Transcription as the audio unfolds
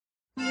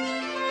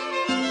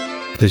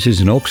This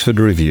is an Oxford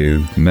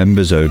Review,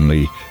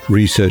 members-only,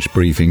 research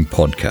briefing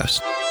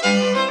podcast.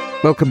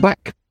 Welcome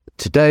back.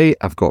 Today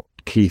I've got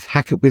Keith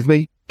Hackett with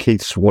me.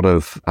 Keith's one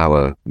of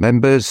our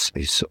members.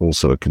 He's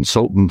also a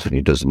consultant and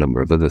he does a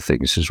number of other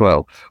things as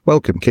well.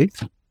 Welcome,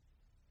 Keith.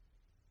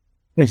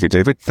 Thank you,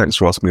 David. Thanks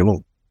for asking me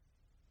along.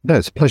 No,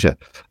 it's a pleasure.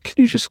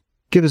 Can you just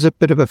give us a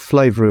bit of a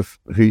flavour of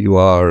who you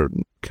are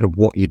and kind of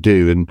what you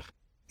do, and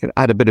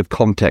add a bit of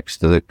context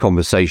to the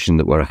conversation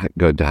that we're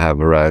going to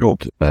have around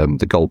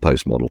the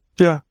goalpost model?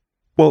 Yeah.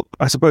 Well,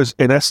 I suppose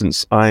in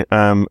essence, I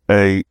am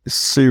a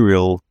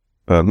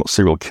not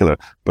serial killer,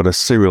 but a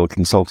serial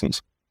consultant,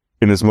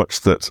 in as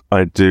much that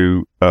I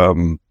do,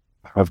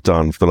 have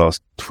done for the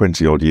last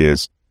 20 odd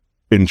years,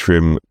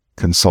 interim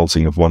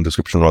consulting of one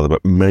description or other,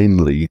 but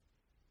mainly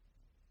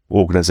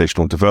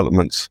organizational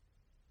development,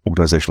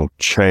 organizational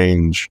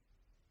change,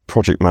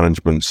 project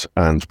management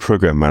and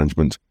program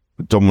management,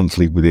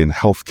 predominantly within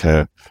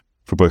healthcare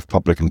for both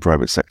public and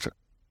private sector.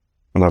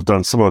 And I've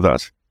done some of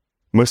that.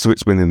 Most of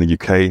it's been in the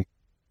UK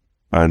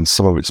and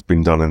some of it's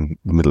been done in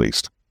the Middle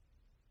East.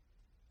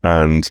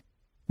 And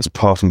as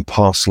part and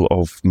parcel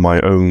of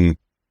my own,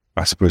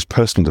 I suppose,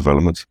 personal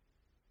development,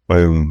 my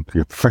own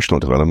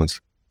professional development,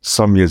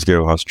 some years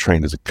ago I was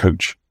trained as a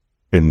coach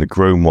in the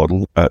GROW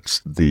model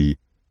at the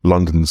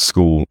London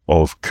School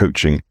of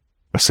Coaching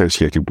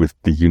associated with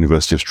the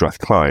University of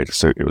Strathclyde.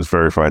 So it was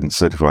verified and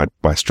certified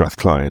by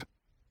Strathclyde.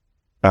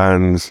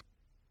 And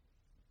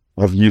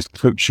I've used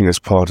coaching as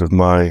part of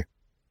my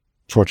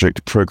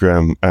project,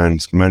 program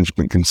and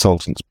management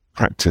consultant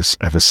practice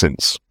ever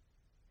since.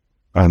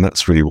 And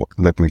that's really what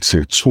led me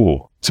to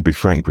tour, to be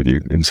frank with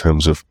you, in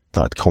terms of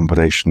that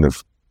combination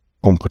of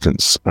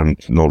competence and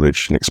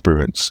knowledge and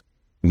experience.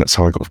 And that's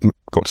how I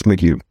got to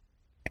meet you.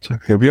 So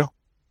here we are.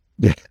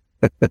 Yeah.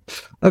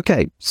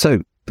 Okay,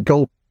 so the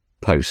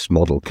goalpost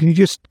model. Can you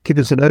just give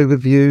us an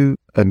overview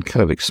and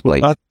kind of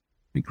explain? That'd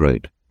be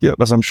great. Yeah,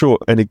 as I'm sure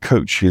any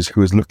coach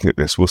who is looking at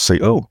this will say,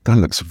 oh, that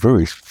looks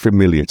very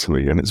familiar to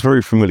me. And it's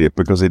very familiar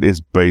because it is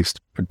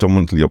based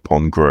predominantly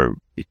upon GROW.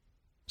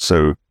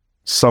 So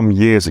some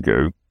years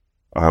ago,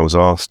 I was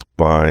asked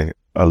by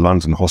a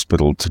London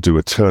hospital to do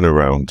a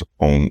turnaround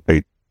on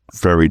a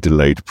very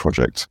delayed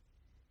project.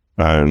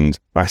 And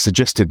I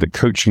suggested that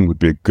coaching would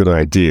be a good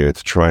idea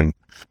to try and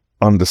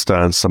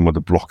understand some of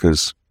the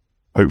blockers,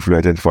 hopefully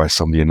identify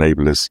some of the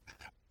enablers,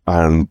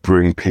 and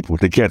bring people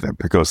together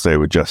because they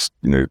were just,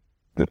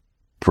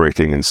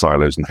 operating in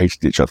silos and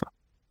hated each other.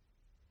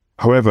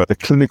 However, the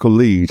clinical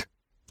lead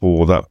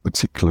for that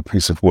particular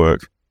piece of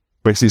work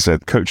basically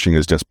said coaching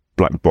is just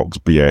black box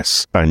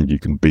BS and you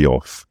can be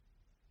off.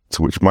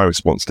 To which my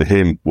response to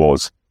him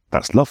was,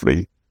 that's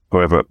lovely.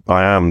 However,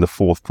 I am the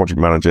fourth project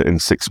manager in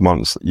 6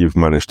 months that you've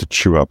managed to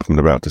chew up and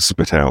about to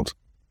spit out.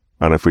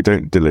 And if we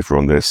don't deliver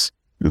on this,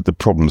 the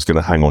problem's going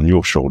to hang on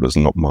your shoulders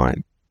and not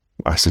mine.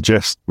 I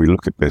suggest we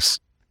look at this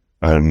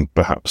and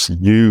perhaps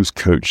use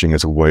coaching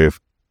as a way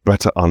of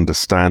better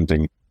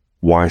understanding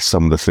why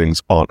some of the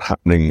things aren't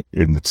happening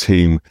in the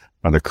team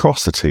and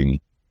across the team,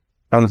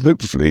 and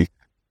hopefully,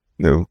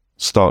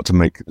 start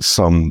to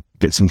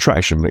get some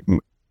traction,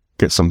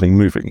 get something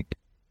moving.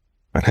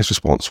 And his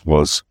response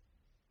was,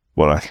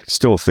 well, I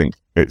still think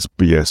it's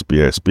BS,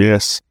 BS,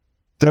 BS.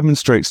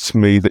 Demonstrates to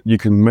me that you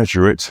can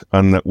measure it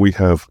and that we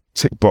have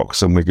tick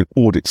box and we can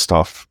audit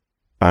stuff,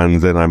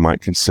 and then I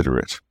might consider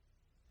it.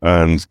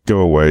 And go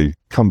away,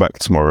 come back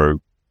tomorrow,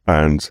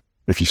 and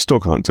if you still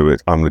can't do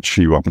it, I'm going to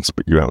chew you up and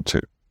spit you out too.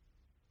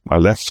 I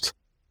left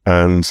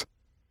and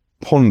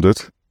pondered,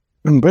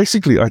 and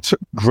basically I took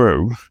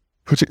GROW,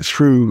 put it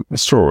through a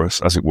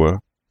thesaurus, as it were,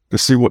 to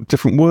see what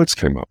different words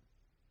came up.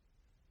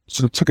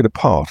 Sort of took it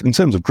apart in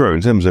terms of GROW,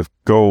 in terms of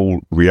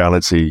goal,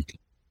 reality,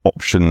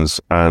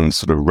 options, and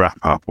sort of wrap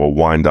up or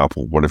wind up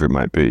or whatever it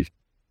might be.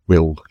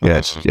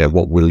 Yes,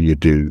 what will you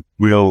do?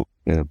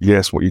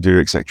 Yes, what you do,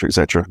 etc.,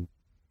 etc.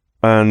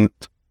 And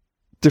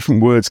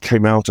different words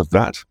came out of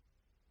that.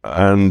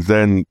 And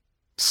then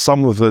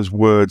some of those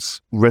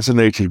words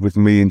resonated with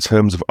me in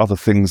terms of other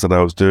things that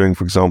I was doing,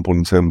 for example,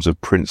 in terms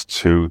of Prince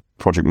 2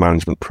 project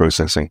management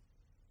processing,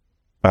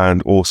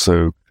 and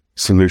also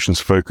solutions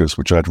focus,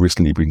 which I'd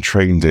recently been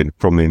trained in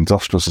from the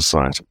Industrial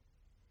Society,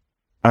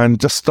 and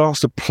just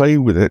started to play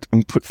with it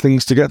and put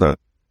things together.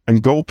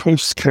 And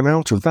goalposts came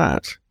out of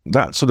that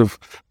sort of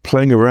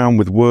playing around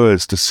with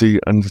words to see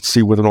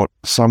whether or not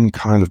some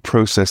kind of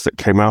process that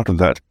came out of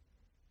that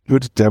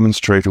could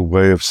demonstrate a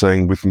way of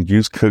saying we can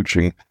use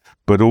coaching,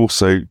 but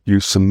also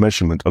use some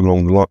measurement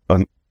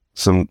and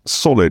some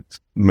solid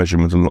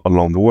measurement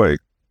along the way.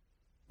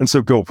 And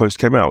so goalpost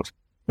came out.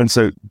 And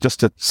so just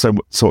to say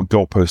what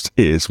goalpost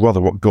is,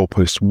 rather what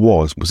goalpost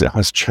was it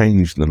has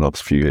changed in the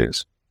last few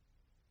years.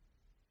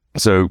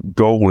 So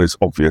goal is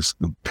obvious.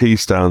 The P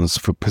stands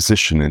for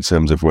position in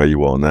terms of where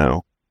you are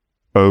now.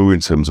 O in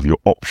terms of your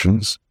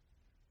options.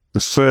 The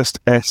first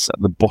S at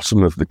the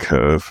bottom of the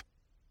curve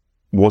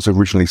was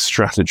originally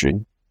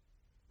strategy,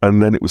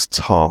 and then it was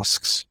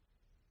tasks.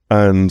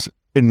 And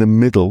in the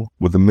middle,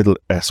 where the middle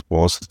S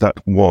was, that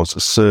was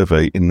a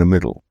survey in the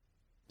middle.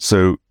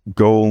 So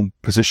goal,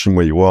 position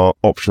where you are,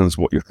 options,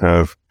 what you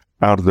have.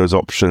 Out of those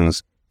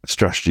options, a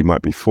strategy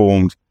might be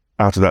formed.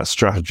 Out of that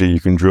strategy, you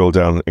can drill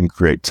down and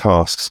create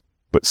tasks.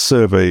 But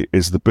survey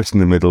is the bit in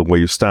the middle where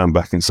you stand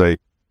back and say,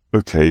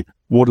 okay,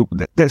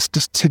 let's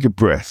just take a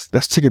breath.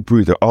 Let's take a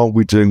breather. Are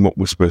we doing what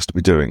we're supposed to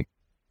be doing?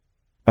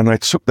 And I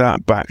took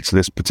that back to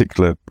this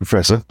particular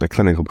professor, the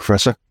clinical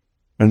professor,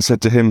 and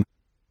said to him,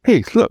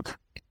 hey, look,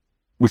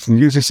 we can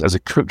use this as a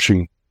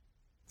coaching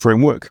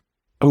framework.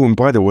 Oh, and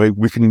by the way,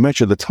 we can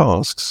measure the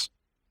tasks,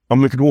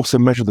 and we can also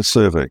measure the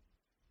survey.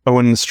 Oh,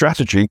 and the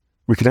strategy,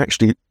 we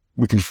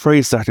can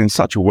phrase that in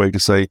such a way to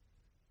say,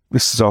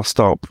 this is our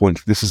start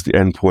point, this is the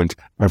end point,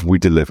 have we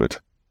delivered?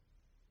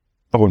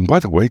 Oh, and by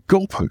the way,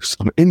 goalposts.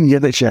 In the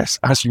NHS,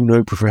 as you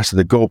know, Professor,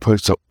 the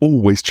goalposts are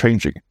always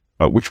changing.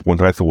 At which point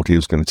I thought he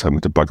was going to tell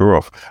me to bugger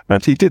off.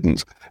 And he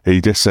didn't.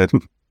 He just said,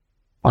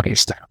 what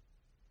is that?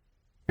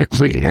 It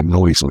really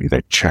annoys me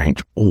they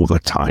change all the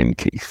time,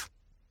 Keith.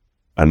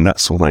 And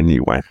that's when I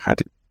knew I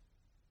had it.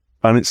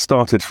 And it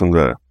started from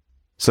there.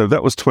 So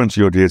that was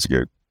 20 odd years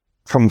ago.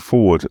 Come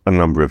forward a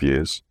number of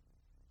years.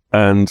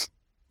 And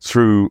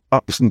through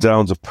ups and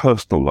downs of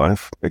personal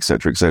life,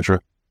 etc.,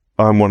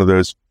 I'm one of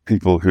those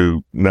people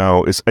who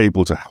now is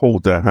able to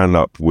hold their hand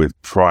up with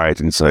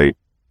pride and say,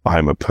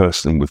 I'm a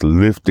person with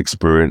lived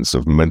experience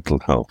of mental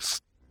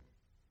health.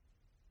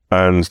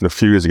 And a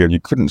few years ago, you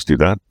couldn't do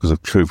that because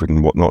of COVID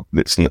and whatnot.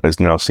 It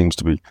now seems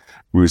to be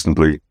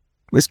reasonably...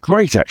 It's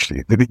great,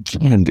 actually, that it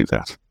can do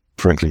that,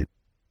 frankly.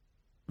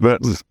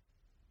 But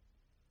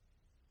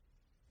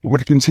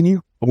would it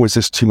continue? Or is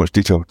this too much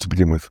detail to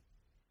begin with?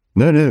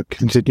 No,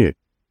 continue.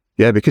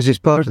 Yeah, because it's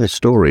part of the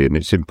story and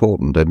it's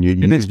important. And you're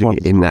using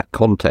it in that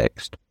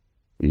context.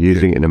 You're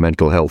using it in a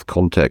mental health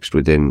context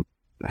within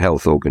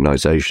health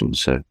organizations.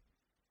 So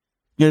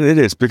yeah, it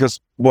is, because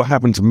what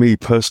happened to me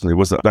personally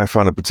was that I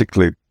found a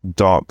particularly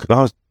dark...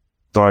 I was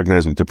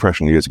diagnosed with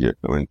depression years ago,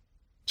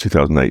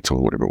 2008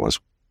 or whatever it was.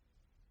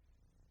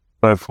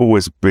 I've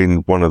always been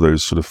one of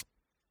those sort of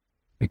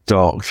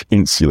dark,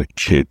 insular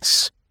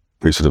kids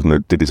who sort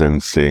of did his own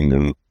thing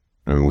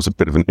and was a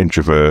bit of an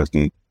introvert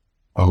and,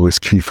 oh, is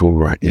Keith all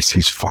right? Yes,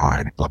 he's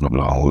fine, blah, blah,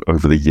 blah,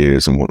 over the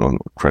years and whatnot,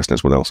 Christ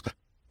knows what else.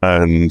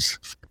 And,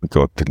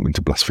 God, didn't mean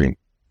to blaspheme.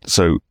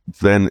 So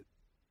then,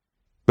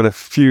 but a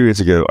few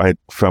years ago, I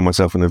found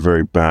myself in a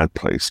very bad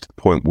place, to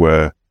the point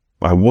where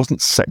I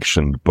wasn't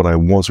sectioned, but I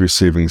was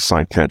receiving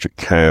psychiatric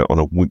care on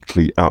a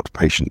weekly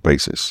outpatient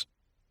basis.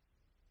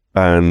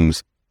 And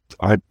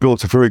I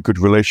built a very good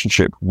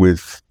relationship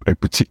with a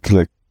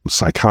particular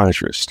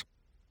psychiatrist.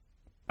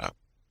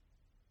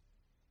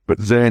 But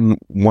then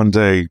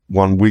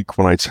one week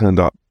when I turned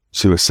up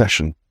to a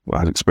session, I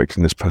was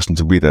expecting this person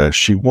to be there,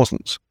 she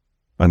wasn't.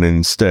 And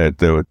instead,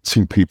 there were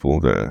two people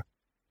there.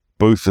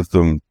 Both of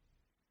them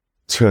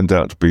turned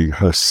out to be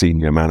her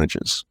senior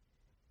managers.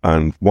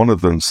 And one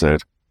of them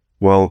said,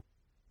 well,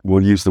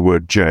 we'll use the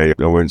word Jay.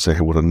 I won't say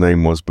what her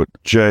name was, but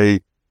Jay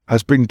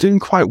has been doing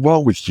quite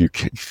well with you,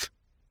 Keith.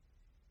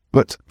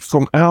 But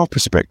from our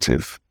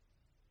perspective,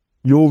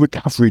 your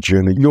recovery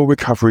journey, your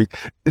recovery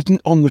isn't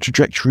on the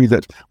trajectory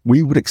that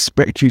we would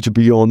expect you to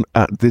be on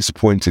at this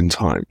point in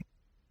time.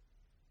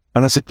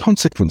 And as a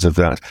consequence of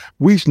that,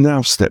 we've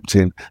now stepped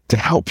in to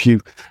help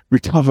you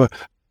recover,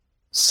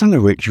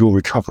 accelerate your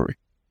recovery.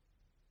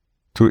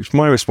 To which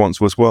my response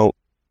was, well,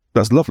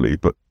 that's lovely,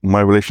 but my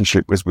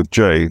relationship is with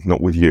Jay,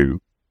 not with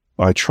you.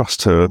 I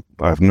trust her.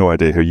 I have no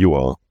idea who you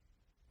are.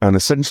 And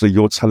essentially,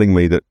 you're telling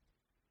me that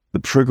the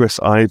progress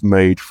I've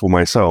made for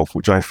myself,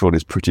 which I feel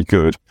is pretty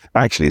good,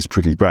 actually is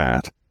pretty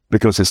bad,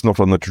 because it's not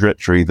on the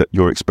trajectory that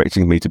you're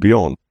expecting me to be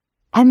on.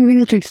 I'm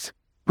really,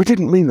 we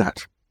didn't mean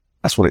that.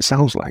 That's what it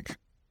sounds like.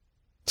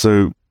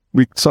 So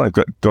we sort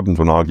of got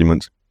into an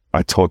argument.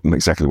 I told them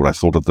exactly what I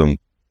thought of them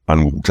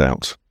and walked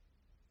out.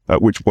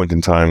 At which point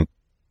in time,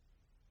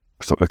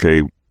 I thought,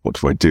 okay, what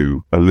do I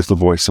do? A little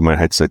voice in my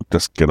head said,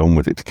 just get on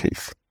with it,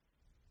 Keith.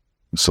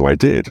 So I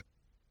did.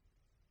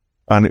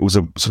 And it was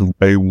a sort of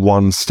a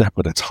one step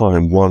at a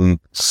time, one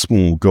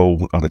small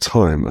goal at a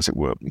time, as it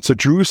were. So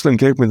Jerusalem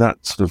gave me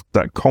that sort of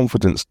that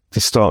confidence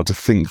to start to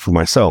think for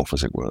myself,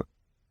 as it were.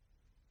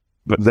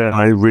 But then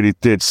I really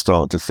did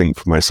start to think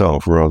for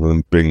myself rather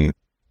than being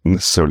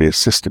necessarily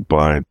assisted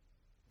by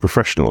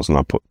professionals, and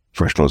I put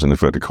professionals in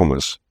inverted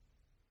commas.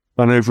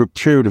 And over a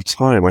period of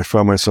time, I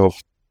found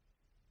myself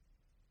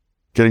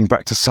getting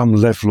back to some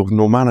level of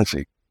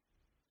normality.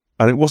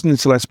 And it wasn't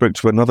until I spoke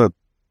to another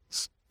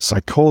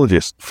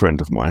psychologist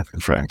friend of mine, in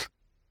fact,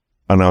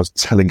 and I was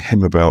telling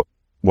him about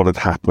what had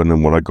happened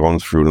and what I'd gone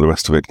through and all the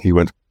rest of it. He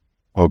went,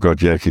 oh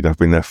God, yeah, Keith, I've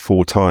been there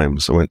 4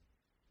 times. I went,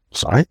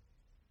 sorry?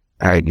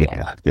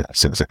 Yeah.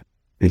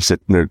 He said,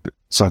 no,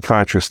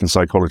 psychiatrists and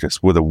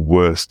psychologists were the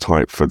worst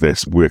type for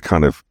this. We're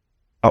kind of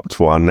up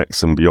to our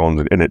necks and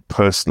beyond in it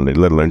personally,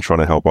 let alone trying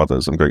to help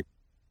others. I'm going,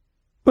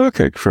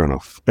 okay, fair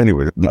enough.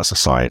 Anyway, that's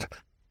aside.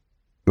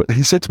 But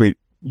he said to me,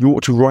 you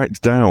ought to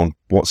write down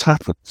what's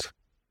happened,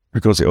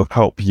 because it'll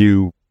help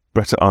you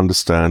better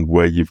understand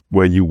where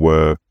you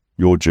were,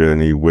 your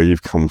journey, where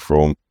you've come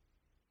from.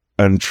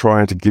 and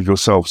try to give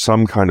yourself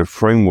some kind of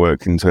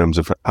framework in terms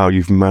of how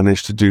you've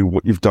managed to do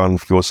what you've done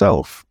for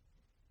yourself.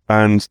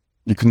 And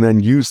you can then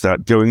use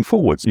that going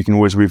forwards. You can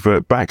always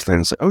revert back to that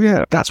and say, oh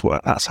yeah, that's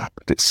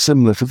happened. It's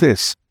similar to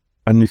this.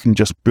 And you can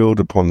just build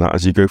upon that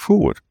as you go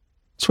forward.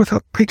 So I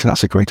thought, Peter,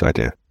 that's a great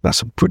idea.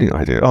 That's a brilliant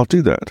idea. I'll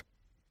do that.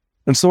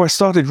 And so I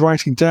started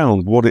writing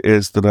down what it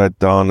is that I'd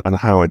done and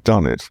how I'd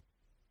done it.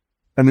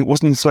 And it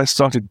wasn't until I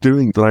started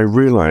doing that I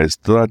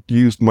realized that I'd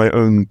used my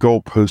own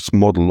goalposts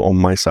model on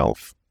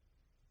myself.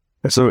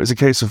 So it's a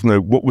case of,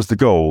 what was the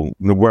goal?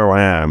 Where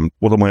I am?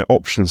 What are my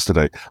options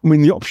today? I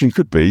mean, the option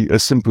could be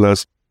as simple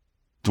as,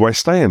 do I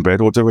stay in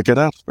bed or do I get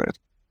out of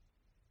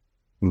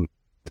bed?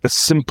 As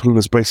simple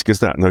as basic as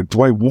that.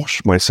 Do I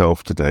wash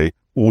myself today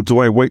or do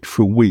I wait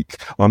for a week?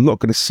 I'm not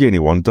going to see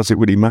anyone. Does it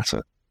really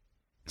matter?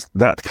 It's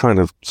that kind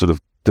of sort of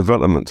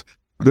development.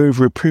 But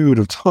over a period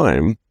of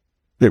time,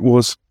 it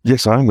was,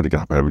 yes, I'm going to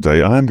get up every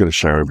day. I'm going to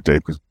shower every day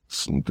because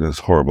it's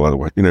horrible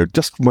otherwise.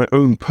 Just for my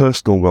own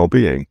personal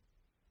well-being.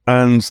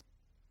 And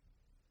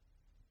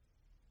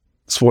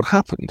that's what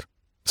happened.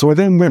 So I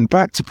then went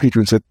back to Peter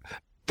and said,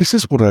 this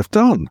is what I've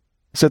done.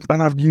 I said,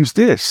 and I've used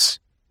this.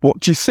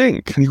 What do you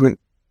think? And he went,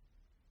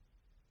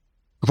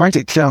 write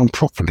it down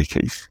properly,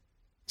 Keith.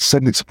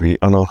 Send it to me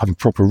and I'll have a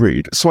proper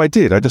read. So I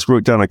did. I just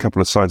wrote down a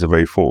couple of sides of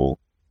A4,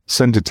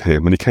 sent it to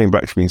him, and he came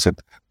back to me and said,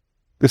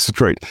 this is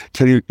great.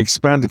 Can you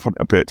expand upon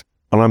it a bit?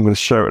 And I'm going to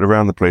share it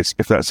around the place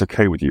if that's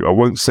okay with you. I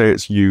won't say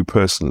it's you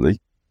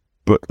personally,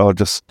 but I'll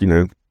just,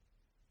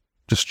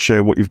 just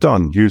share what you've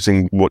done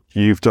using what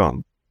you've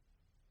done.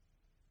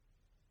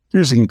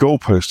 Using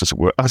goalposts, as it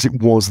were, as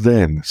it was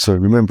then. So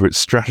remember, it's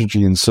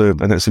strategy and serve,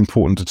 and it's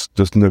important to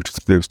just notice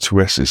those two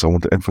S's. I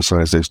want to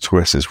emphasize those two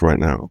S's right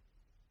now,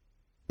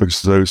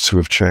 because those two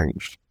have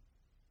changed.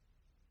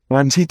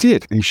 And he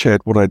did. He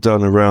shared what I'd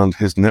done around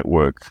his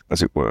network,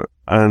 as it were.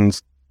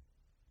 And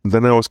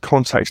then I was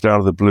contacted out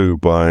of the blue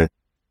by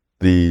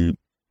the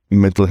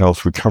Mental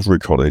Health Recovery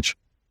College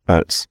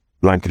at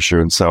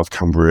Lancashire and South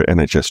Cumbria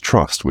NHS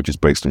Trust, which is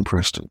based in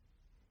Preston.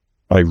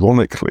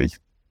 Ironically,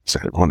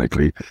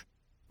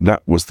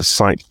 that was the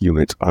psych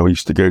unit I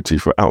used to go to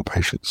for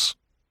outpatients.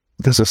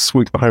 There's a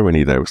sweet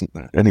irony there, isn't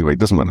there? Anyway, it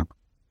doesn't matter.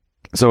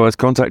 So I was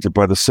contacted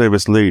by the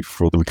service lead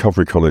for the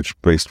recovery college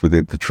based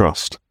within the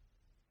trust.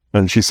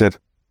 And she said,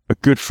 a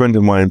good friend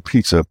of mine,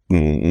 Peter,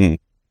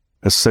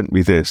 has sent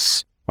me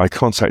this. I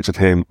contacted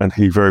him and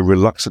he very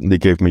reluctantly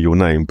gave me your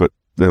name, but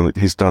then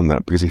he's done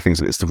that because he thinks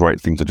that it's the right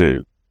thing to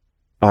do.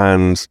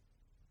 And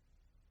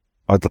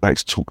I'd like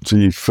to talk to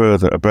you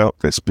further about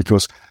this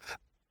because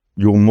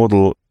your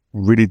model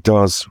really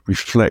does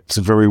reflect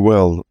very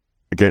well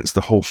against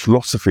the whole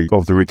philosophy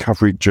of the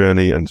recovery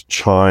journey and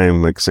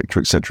CHIME,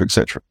 etc., etc.,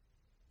 etc.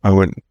 I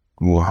went,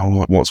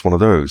 well, what's one of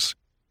those?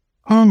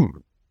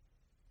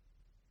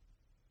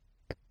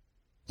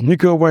 You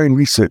go away and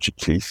research it,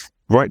 Keith.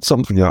 Write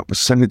something up,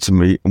 send it to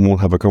me, and we'll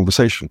have a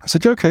conversation. I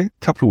said, okay,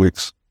 couple of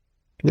weeks.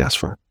 Yeah,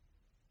 that's right.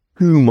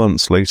 2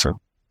 months later,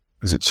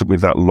 because it took me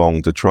that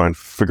long to try and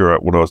figure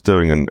out what I was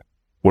doing and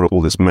what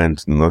all this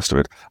meant and the rest of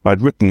it.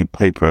 I'd written a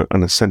paper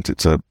and I sent it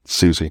to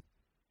Susie.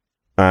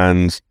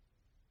 And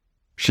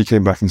she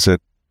came back and said,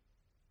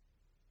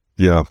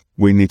 yeah,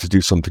 we need to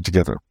do something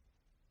together.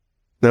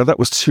 Now, that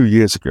was 2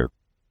 years ago.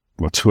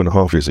 Well,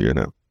 2.5 years ago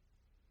now.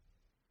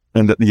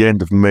 And at the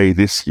end of May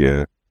this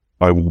year,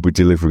 I will be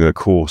delivering a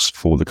course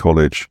for the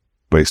college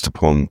based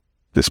upon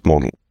this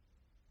model.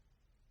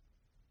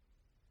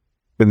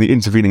 In the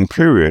intervening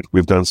period,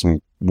 we've done some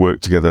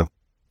work together,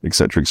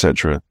 etc.,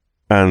 etc.,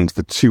 and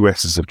the two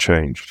S's have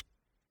changed.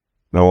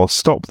 Now, I'll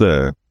stop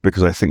there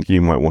because I think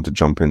you might want to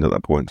jump in at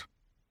that point.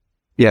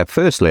 Yeah,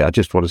 firstly, I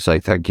just want to say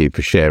thank you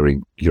for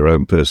sharing your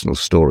own personal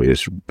story.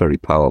 It's very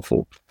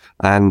powerful.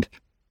 And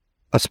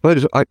I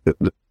suppose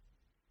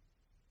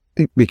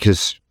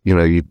because,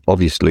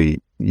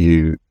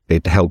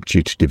 it helped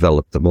you to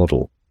develop the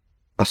model.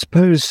 I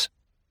suppose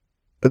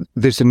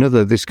there's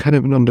this kind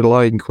of an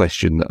underlying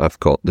question that I've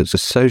got that's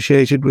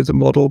associated with the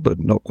model, but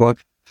not quite.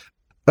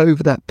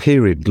 Over that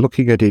period,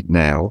 looking at it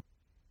now,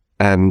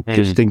 and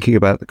just thinking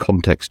about the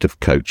context of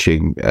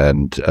coaching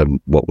and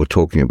what we're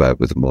talking about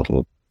with the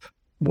model,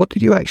 what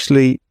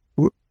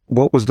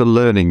was the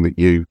learning that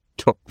you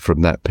took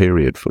from that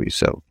period for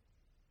yourself?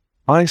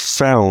 I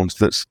found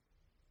that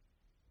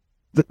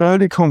the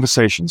early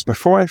conversations,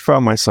 before I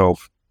found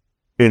myself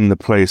in the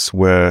place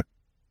where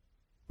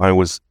I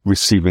was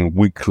receiving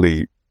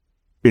weekly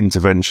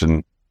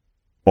intervention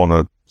on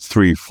a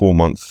 3-4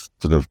 month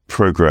sort of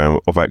program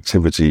of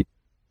activity,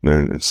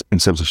 in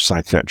terms of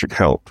psychiatric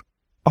help.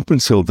 Up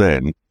until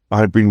then, I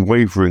had been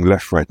wavering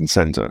left, right, and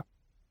centre.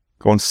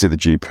 Gone to see the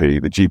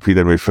GP. The GP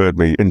then referred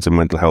me into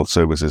mental health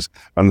services.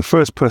 And the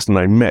first person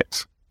I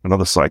met,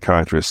 another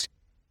psychiatrist,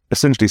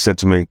 essentially said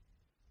to me,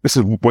 this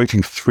is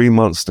waiting 3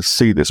 months to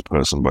see this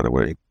person, by the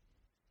way.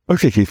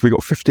 Okay, Keith, we've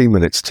got 15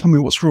 minutes. Tell me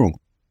what's wrong.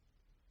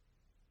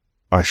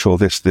 I saw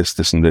this,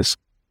 and this.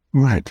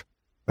 Right.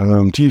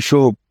 Do you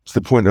feel to the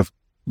point of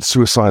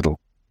suicidal?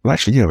 Well,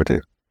 actually, yeah, I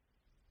do.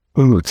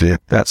 Oh dear,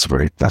 that's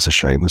a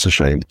shame. That's a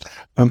shame.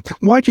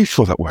 Why do you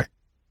feel that way?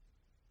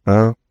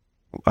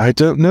 I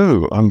don't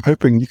know. I'm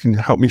hoping you can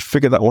help me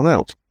figure that one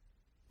out.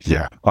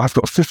 Yeah, I've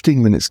got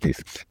 15 minutes,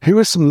 Keith. Here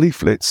are some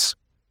leaflets.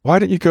 Why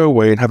don't you go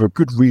away and have a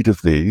good read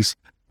of these?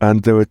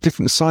 And there are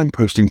different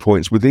signposting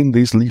points within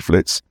these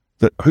leaflets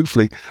that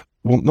hopefully,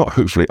 well, not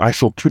hopefully, I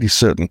feel pretty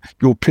certain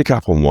you'll pick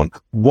up on one.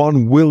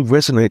 One will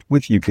resonate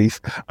with you, Keith,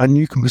 and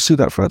you can pursue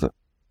that further.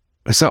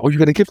 Is that what you're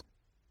going to give?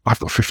 I've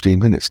got 15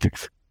 minutes,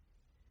 Keith.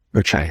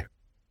 Okay.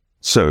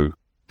 So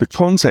the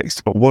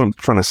context of what I'm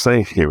trying to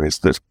say here is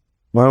that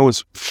I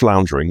was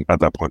floundering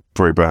at that point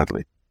very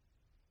badly.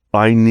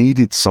 I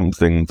needed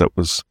something that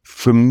was,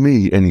 for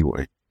me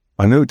anyway,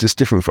 I know it's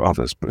different for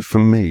others, but for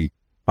me,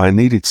 I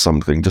needed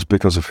something just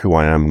because of who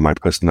I am, my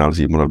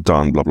personality, what I've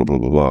done, blah, blah, blah,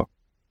 blah, blah.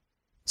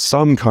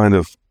 Some kind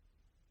of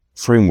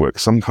framework,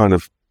 some kind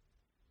of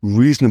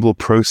reasonable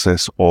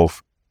process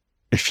of,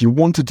 if you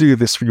want to do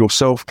this for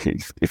yourself,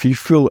 Keith, if you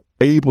feel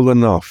able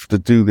enough to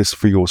do this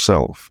for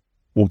yourself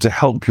or to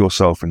help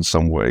yourself in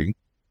some way,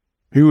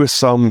 here are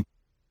some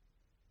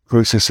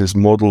processes,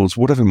 models,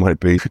 whatever it might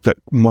be, that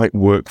might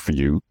work for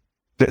you.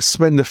 Let's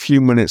spend a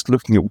few minutes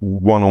looking at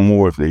one or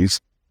more of these.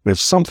 If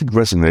something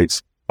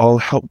resonates, I'll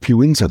help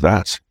you into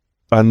that.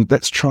 And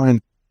let's try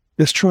and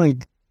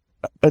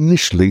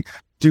initially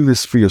do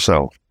this for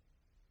yourself.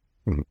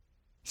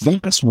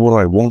 That's what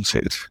I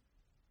wanted.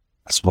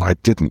 That's what I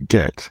didn't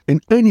get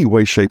in any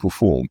way, shape or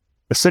form.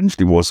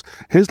 Essentially was,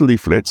 here's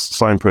leaflets,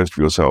 signpost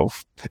for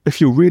yourself. If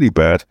you're really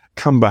bad,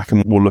 come back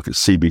and we'll look at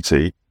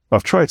CBT.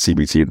 I've tried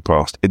CBT in the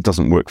past. It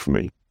doesn't work for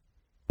me.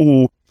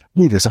 Or,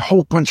 hey, there's a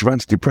whole bunch of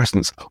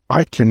antidepressants.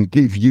 I can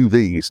give you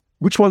these.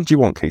 Which one do you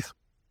want, Keith?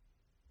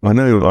 I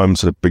know I'm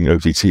sort of being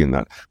OTT in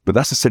that, but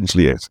that's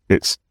essentially it.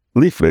 It's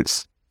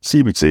leaflets,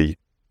 CBT,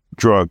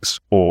 drugs,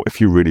 or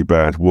if you're really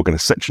bad, we're going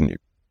to section you.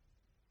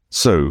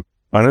 So,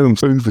 I know I'm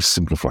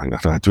oversimplifying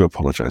that, and I do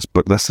apologize,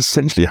 but that's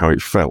essentially how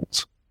it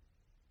felt.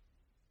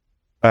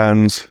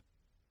 And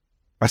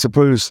I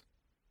suppose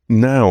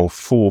now,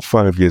 4 or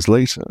 5 years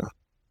later,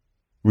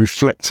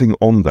 reflecting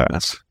on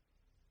that,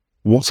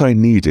 what I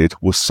needed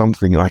was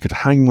something I could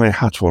hang my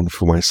hat on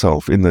for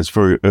myself in those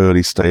very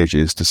early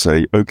stages to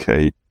say,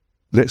 okay,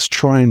 let's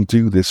try and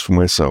do this for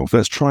myself.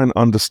 Let's try and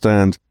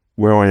understand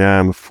where I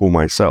am for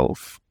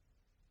myself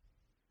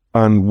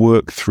and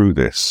work through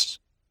this.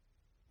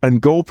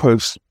 And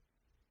GOALPosts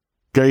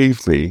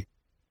gave me,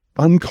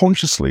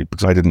 unconsciously,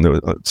 because I didn't know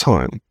it at the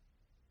time,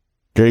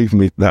 gave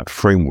me that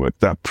framework,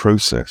 that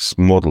process,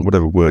 model,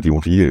 whatever word you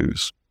want to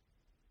use,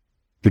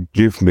 to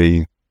give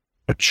me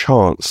a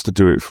chance to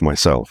do it for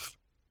myself.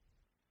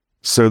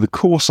 So the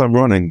course I'm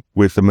running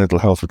with the Mental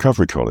Health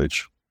Recovery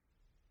College,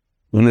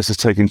 and this has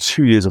taken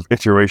 2 years of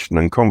iteration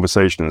and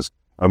conversations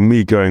and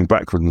me going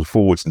backwards and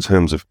forwards in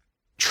terms of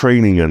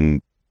training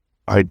and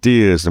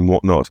ideas and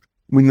whatnot.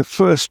 I mean, the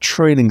first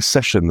training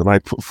session that I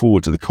put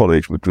forward to the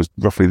college, which was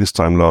roughly this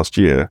time last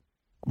year,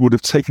 would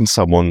have taken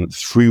someone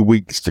 3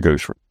 weeks to go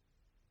through.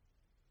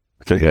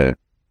 Okay. Yeah.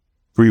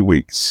 3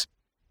 weeks.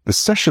 The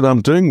session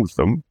I'm doing with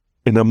them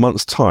in a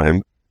month's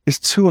time is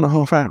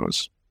 2.5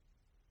 hours.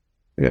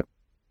 Yeah.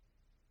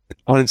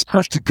 And it's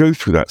had to go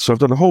through that. So I've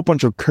done a whole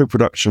bunch of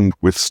co-production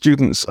with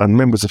students and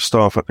members of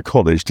staff at the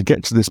college to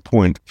get to this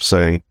point of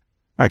saying,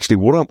 actually,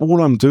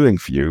 all I'm doing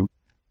for you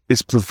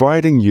is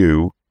providing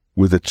you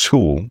with a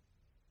tool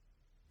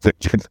that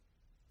can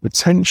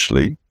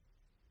potentially,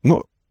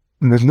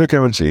 there's no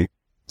guarantee,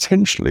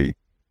 potentially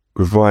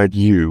provide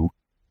you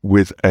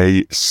with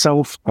a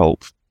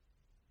self-help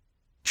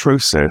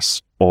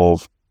process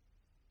of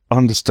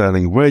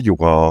understanding where you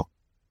are,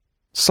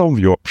 some of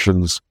your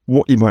options,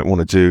 what you might want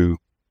to do,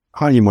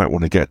 how you might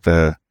want to get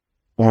there,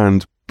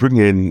 and bring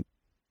in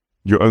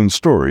your own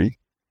story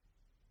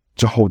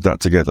to hold that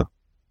together.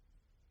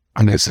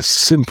 And it's as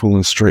simple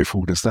and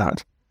straightforward as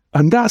that.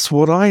 And that's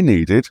what I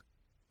needed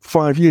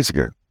 5 years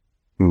ago.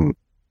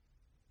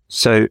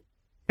 So,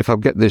 if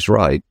I'm getting this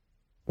right,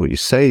 what you're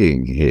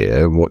saying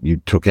here, what you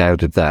took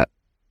out of that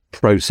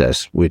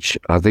process, which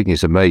I think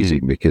is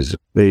amazing, because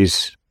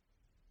these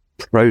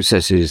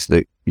processes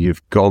that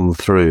you've gone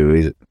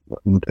through,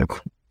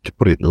 to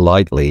put it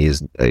lightly,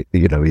 is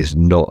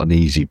not an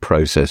easy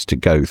process to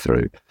go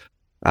through.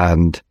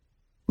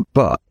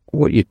 But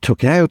what you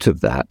took out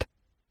of that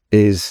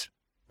is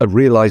a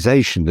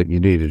realization that you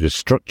needed a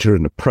structure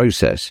and a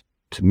process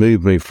to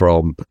move me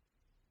from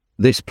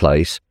this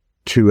place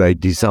to a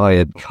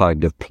desired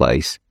kind of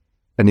place.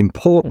 And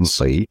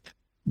importantly,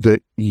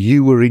 that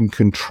you were in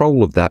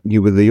control of that.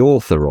 You were the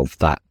author of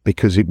that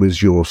because it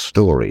was your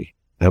story.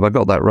 Have I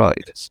got that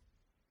right?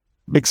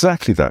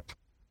 Exactly that.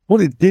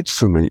 What it did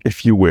for me,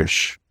 if you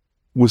wish,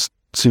 was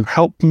to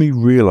help me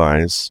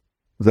realize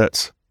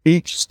that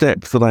each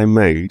step that I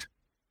made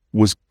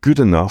was good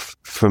enough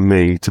for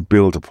me to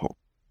build upon.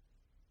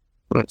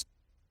 Right.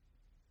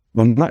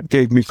 And that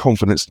gave me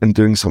confidence in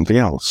doing something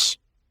else.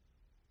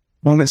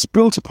 And it's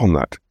built upon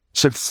that.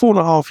 So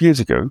 4.5 years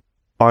ago,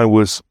 I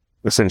was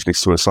essentially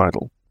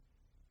suicidal.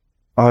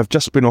 I've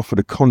just been offered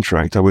a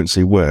contract, I won't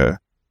say where.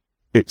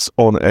 It's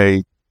on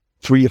a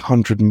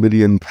 £300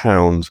 million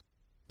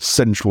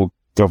central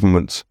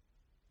government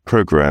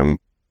program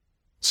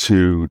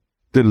to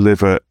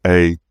deliver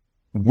a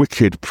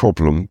wicked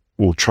problem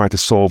or try to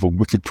solve a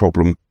wicked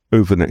problem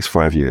over the next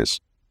 5 years.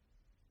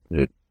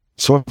 Yeah.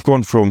 So I've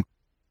gone from,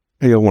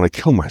 hey, I want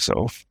to kill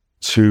myself,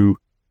 to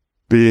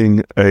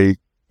being a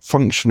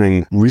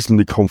functioning,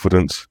 reasonably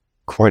confident,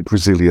 quite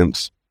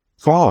resilient,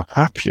 far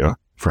happier,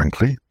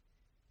 frankly,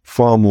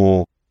 far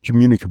more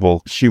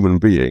communicable human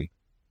being.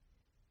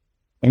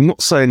 I'm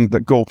not saying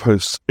that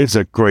GOALPosts is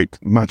a great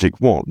magic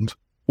wand.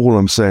 All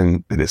I'm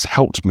saying is it's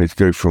helped me to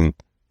go from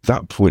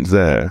that point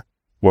there,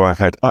 where I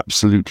had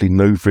absolutely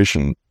no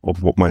vision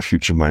of what my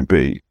future might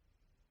be,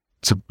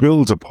 to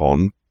build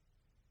upon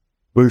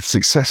both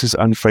successes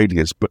and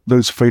failures. But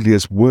those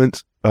failures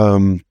weren't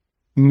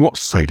not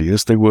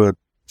failures. They were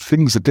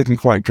things that didn't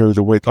quite go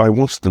the way I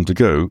wanted them to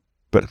go.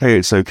 But hey,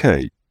 it's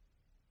okay.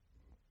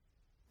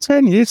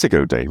 10 years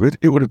ago, David,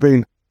 it would have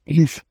been,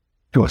 Heath,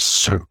 you are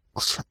so...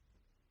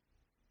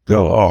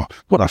 Oh,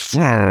 what a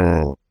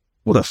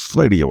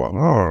failure you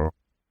are. Oh.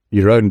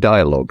 Your own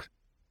dialogue.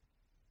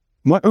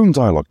 My own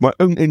dialogue, my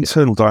own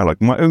internal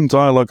dialogue, my own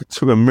dialogue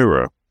to a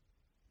mirror,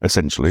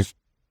 essentially.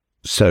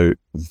 So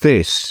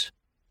this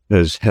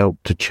has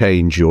helped to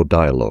change your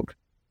dialogue.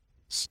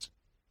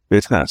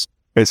 It has.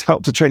 It's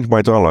helped to change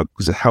my dialogue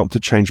because it helped to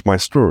change my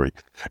story.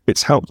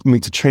 It's helped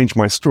me to change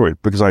my story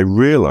because I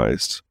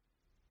realized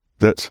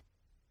that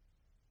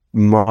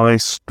my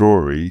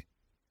story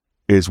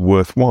is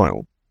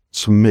worthwhile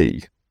to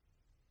me.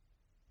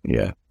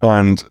 Yeah.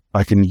 And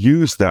I can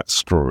use that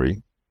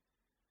story,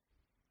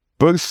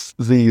 both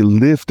the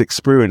lived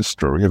experience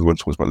story, everyone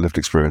talks about lived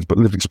experience, but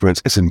lived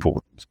experience is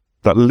important.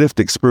 That lived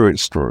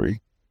experience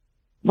story,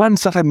 and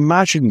that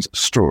imagined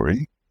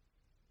story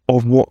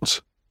of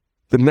what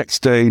the next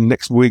day,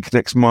 next week,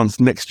 next month,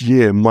 next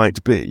year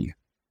might be.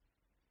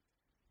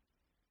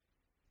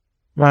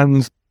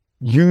 And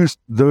use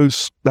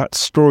that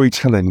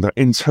storytelling, that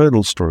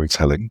internal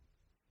storytelling,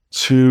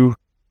 to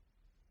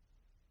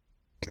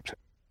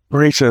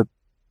create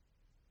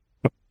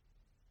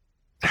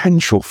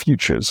potential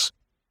futures.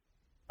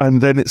 And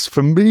then it's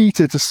for me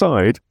to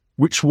decide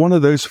which one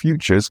of those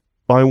futures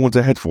I want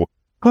to head for.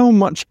 How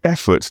much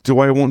effort do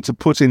I want to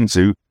put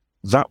into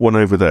that one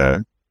over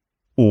there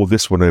or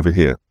this one over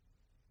here?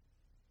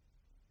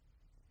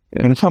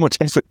 Yeah. And how much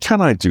effort can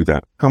I do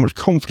that? How much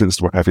confidence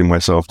do I have in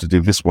myself to do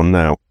this one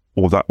now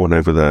or that one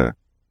over there?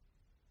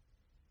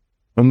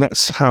 And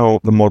that's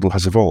how the model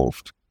has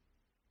evolved.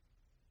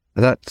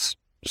 That's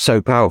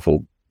so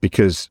powerful,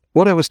 because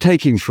what I was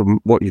taking from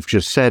what you've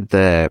just said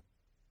there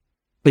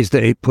is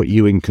that it put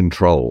you in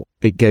control.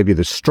 It gave you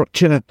the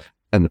structure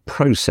and the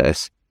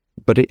process,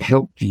 but it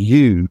helped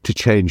you to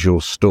change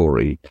your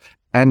story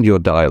and your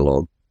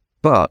dialogue.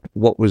 But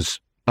what was,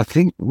 I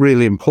think,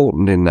 really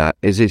important in that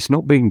is it's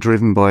not being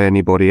driven by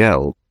anybody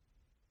else,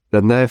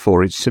 and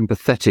therefore it's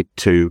sympathetic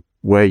to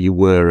where you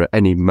were at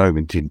any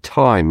moment in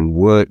time and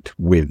worked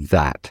with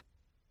that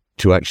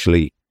to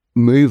actually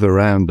move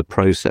around the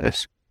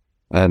process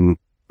and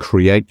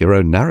create your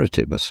own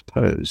narrative, I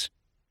suppose.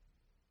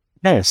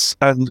 Yes,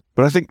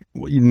 but I think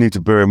what you need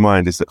to bear in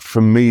mind is that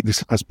for me,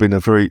 this has been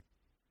an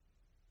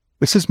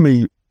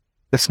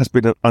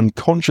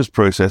unconscious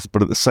process,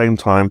 but at the same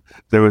time,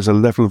 there is a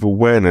level of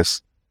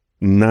awareness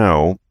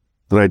now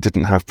that I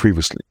didn't have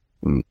previously.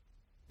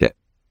 Yeah,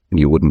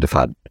 you wouldn't have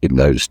had in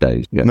those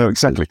days. Yeah. No,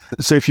 exactly.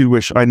 So if you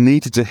wish, I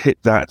needed to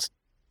hit that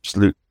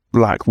absolute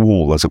black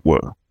wall, as it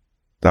were,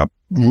 that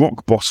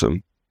rock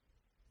bottom,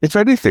 if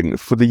anything,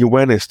 for the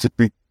awareness to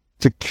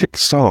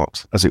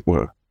kickstart, as it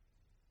were.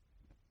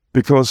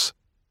 Because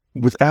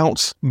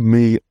without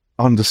me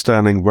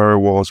understanding where I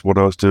was, what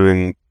I was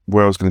doing,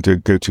 where I was going to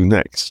go to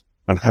next,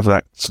 and have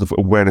that sort of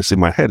awareness in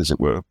my head, as it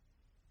were,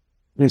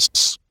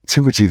 it's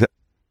activity that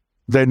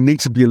there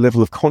needs to be a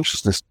level of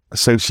consciousness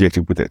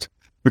associated with it,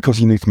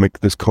 because you need to make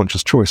those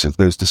conscious choices,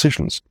 those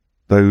decisions,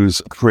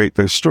 create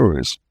those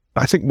stories.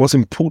 I think what's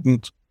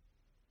important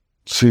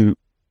to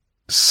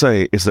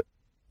say is that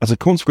as a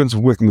consequence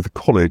of working with the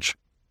college,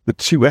 the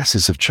 2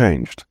 S's have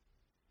changed.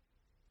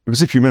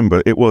 Because if you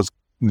remember, it was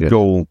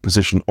goal,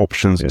 position,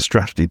 options,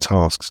 strategy,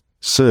 tasks,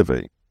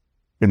 survey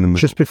in the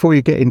middle. Just before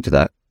you get into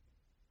that,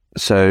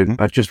 so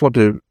I just want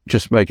to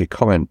make a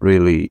comment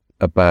really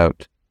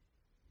about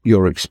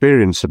your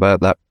experience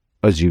about that,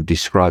 as you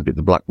described it.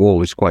 The black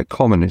wall is quite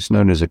common. It's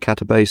known as a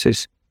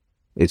catabasis.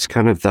 It's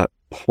kind of that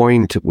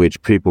point at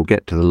which people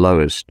get to the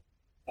lowest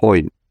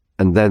point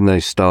and then they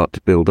start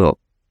to build up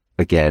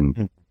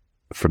again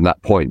from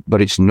that point.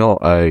 But it's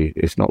not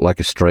like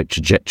a straight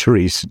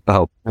trajectory.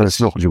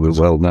 That's not, you will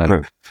well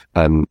know.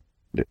 No.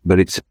 But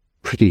it's a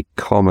pretty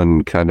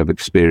common kind of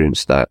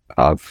experience that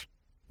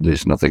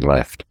there's nothing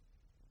left.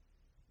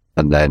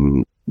 And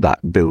then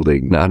that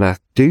building. And I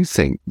do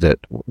think that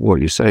what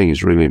you're saying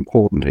is really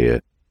important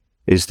here,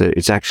 is that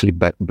it's actually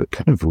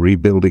kind of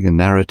rebuilding a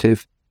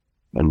narrative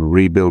and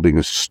rebuilding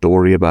a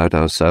story about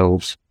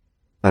ourselves.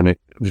 And it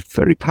was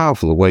very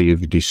powerful the way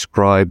you've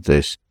described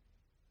this,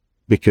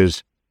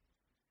 because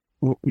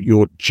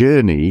your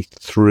journey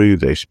through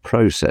this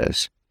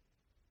process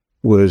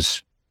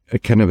was a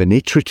kind of an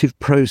iterative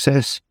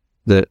process,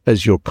 that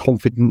as your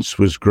confidence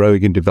was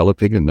growing and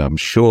developing, and I'm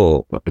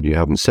sure, and you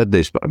haven't said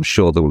this, but I'm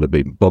sure there will have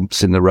been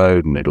bumps in the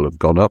road and it'll have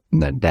gone up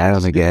and then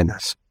down again.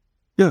 Yes.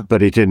 Yeah.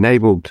 But it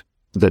enabled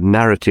the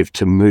narrative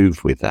to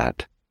move with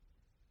that.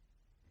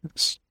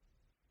 Yes,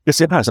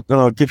 it has. And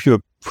I'll give you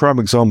a prime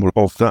example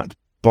of that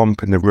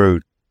bump in the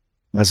road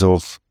as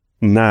of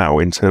now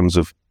in terms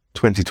of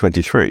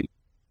 2023.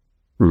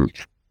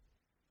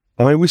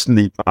 I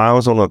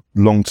was on a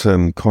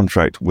long-term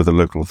contract with a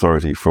local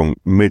authority from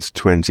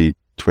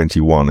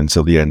mid-2021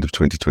 until the end of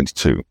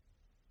 2022.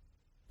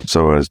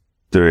 So I was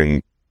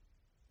doing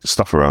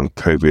stuff around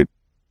COVID,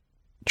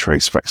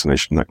 trace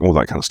vaccination, all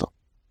that kind of stuff.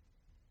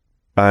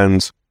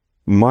 And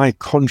my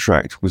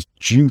contract was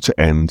due to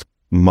end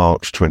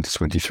March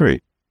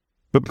 2023.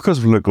 But because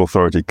of local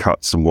authority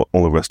cuts and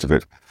all the rest of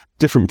it,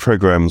 different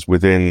programs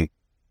within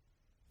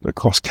the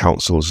cost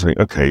councils saying,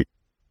 okay,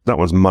 that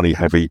was money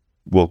heavy,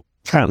 we'll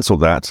cancel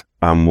that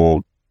and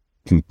we'll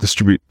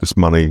distribute this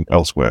money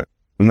elsewhere.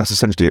 And that's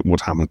essentially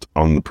what happened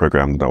on the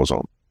program that I was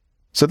on.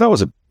 So that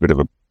was a bit of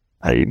a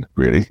pain,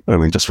 really. I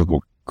mean, just before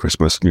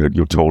Christmas,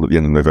 you're told at the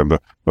end of November,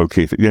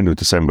 okay, at the end of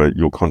December,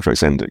 your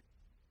contract's ending.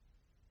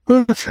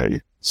 Okay.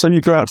 So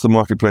you go out to the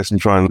marketplace and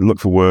try and look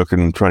for work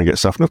and try and get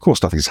stuff. And of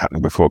course, nothing's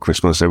happening before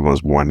Christmas.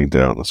 Everyone's winding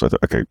down. So I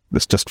thought, okay,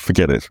 let's just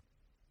forget it.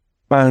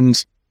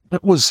 And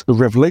that was a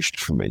revelation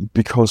for me,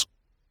 because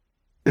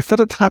if that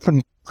had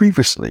happened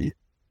previously,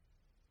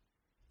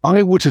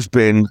 I would have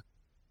been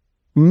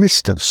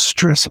Mr.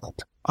 Stress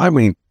out. I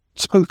mean,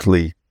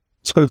 totally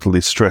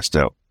stressed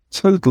out.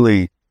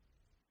 Totally,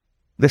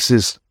 this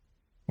is,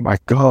 oh my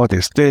God,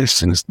 it's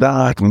this and it's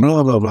that and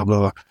blah, blah, blah,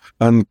 blah.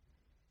 And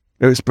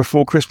it's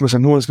before Christmas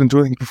and no one's going to do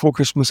anything before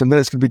Christmas, and then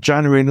it's going to be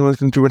January and no one's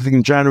going to do anything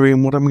in January,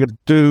 and what am I going to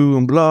do,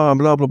 and blah,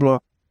 blah, blah, blah.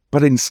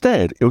 But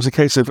instead, it was a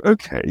case of,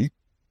 okay,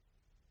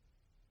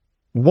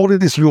 what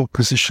is your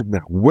position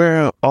now?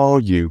 Where are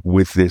you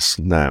with this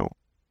now?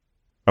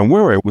 And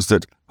where I was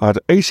that I had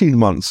 18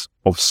 months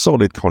of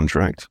solid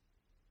contract.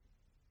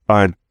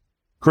 I had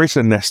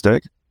created a nest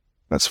egg.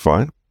 That's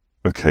fine.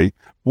 Okay.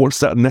 What's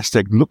that nest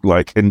egg look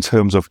like in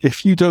terms of,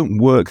 if you don't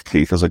work,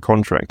 Keith, as a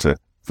contractor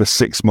for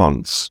 6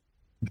 months,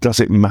 does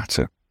it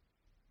matter?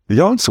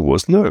 The answer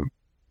was no.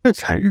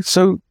 Okay,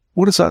 so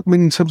what does that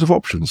mean in terms of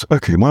options?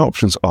 Okay, my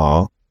options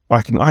are,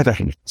 I can either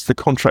hit the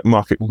contract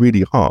market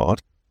really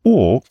hard,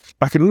 or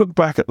I can look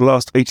back at the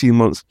last 18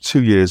 months,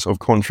 2 years of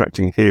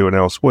contracting here and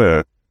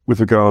elsewhere with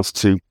regards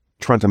to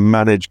trying to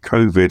manage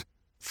COVID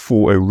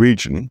for a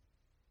region,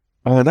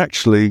 and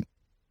actually,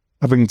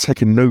 having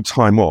taken no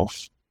time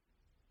off,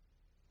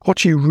 what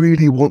do you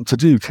really want to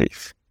do,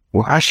 Keith?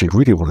 Well, I actually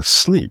really want to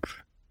sleep.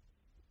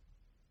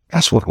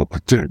 That's what I want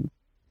to do.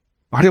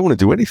 I don't want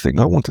to do anything.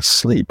 I want to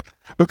sleep.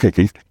 Okay,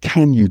 Keith,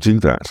 can you do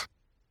that?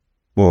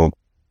 Well,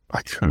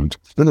 I can't.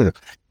 No.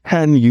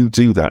 Can you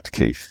do that,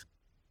 Keith?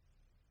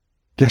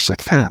 Yes, I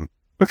can.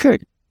 Okay.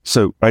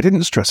 So I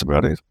didn't stress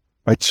about it.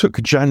 I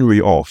took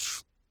January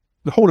off.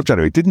 The whole of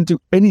January. Didn't do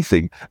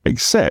anything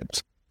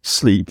except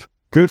sleep,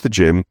 go to the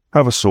gym,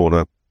 have a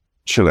sauna,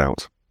 chill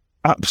out.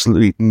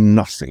 Absolutely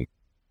nothing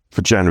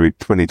for January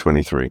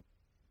 2023.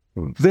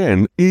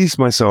 Then ease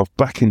myself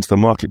back into the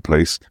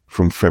marketplace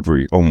from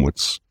February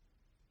onwards.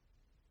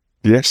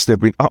 Yes, there have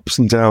been ups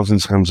and downs in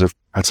terms of,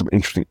 had some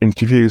interesting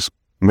interviews,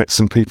 met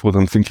some people that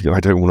I'm thinking, I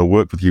don't want to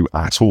work with you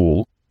at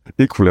all.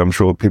 Equally, I'm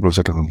sure people have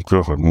said, oh,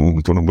 God, I don't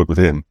want to work with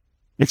him,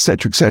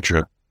 etc.,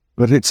 etc.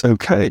 But it's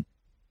okay.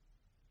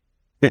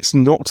 It's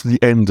not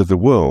the end of the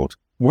world.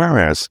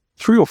 Whereas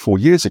 3 or 4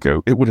 years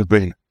ago, it would have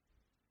been,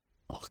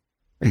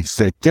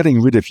 they're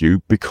getting rid of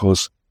you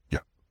because,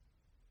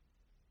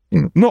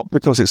 not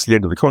because it's the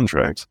end of the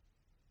contract.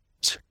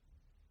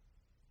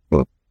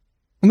 Well,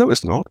 no,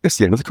 it's not. It's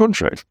the end of the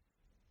contract.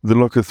 The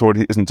local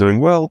authority isn't doing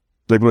well.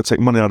 They're going to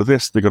take money out of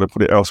this. They're going to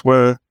put it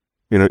elsewhere.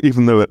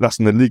 Even though that's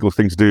an illegal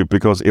thing to do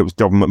because it was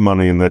government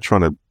money and they're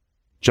trying to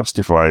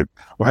justify,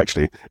 well,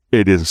 actually,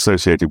 it is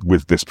associated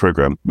with this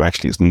program.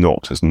 Actually, it's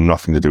not. It's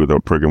nothing to do with our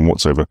program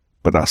whatsoever.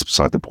 But that's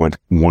beside the point.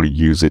 We'll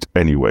use it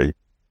anyway,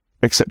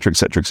 etc.,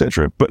 etc.,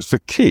 etc. But for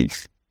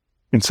Keith,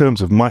 in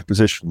terms of my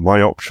position,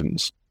 my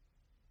options,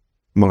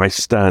 my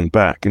stand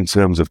back in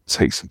terms of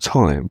take some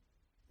time,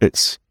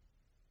 it's,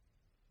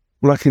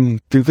 well, I can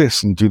do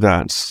this and do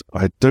that.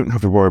 I don't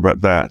have to worry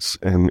about that.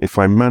 And if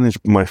I manage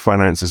my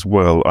finances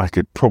well, I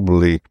could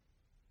probably,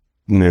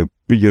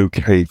 be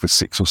okay for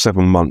 6 or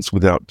 7 months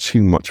without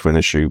too much of an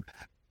issue.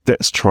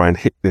 Let's try and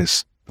hit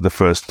this for the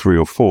first 3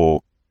 or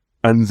 4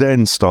 and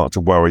then start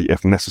to worry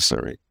if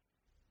necessary.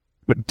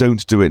 But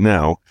don't do it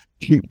now.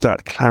 Keep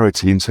that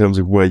clarity in terms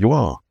of where you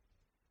are.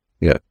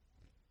 Yeah.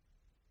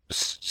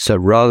 So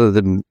rather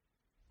than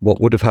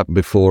what would have happened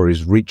before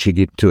is reaching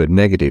into a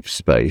negative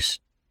space,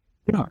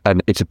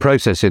 and it's a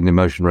process in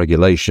emotion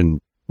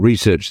regulation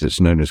research that's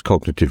known as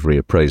cognitive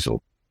reappraisal,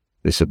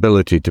 this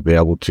ability to be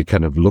able to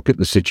kind of look at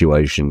the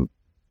situation,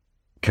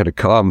 kind of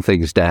calm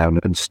things down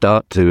and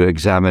start to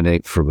examine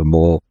it from a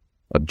more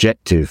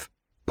objective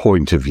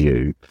point of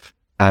view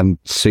and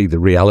see the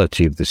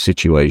reality of the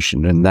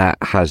situation. And that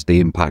has the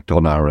impact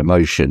on our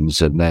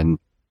emotions. And then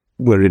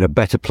we're in a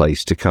better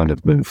place to kind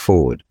of move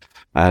forward.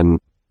 And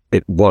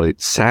what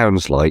it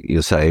sounds like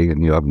you're saying,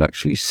 and you haven't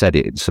actually said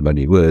it in so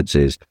many words,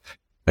 is,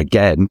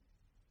 again,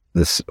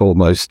 this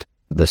almost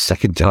the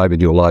second time in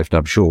your life, and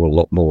I'm sure a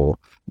lot more,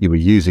 you were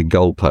using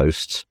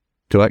goalposts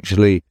to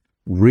actually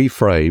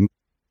reframe,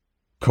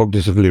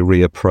 cognitively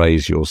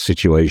reappraise your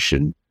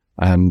situation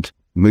and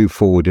move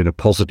forward in a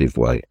positive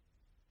way.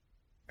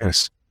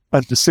 Yes.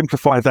 And to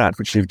simplify that,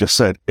 which you've just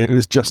said, it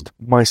is just,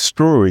 my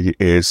story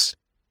is,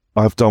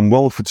 I've done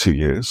well for 2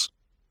 years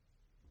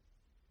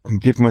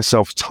and give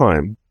myself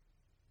time,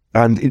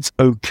 and it's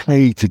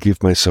okay to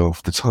give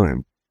myself the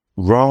time,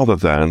 rather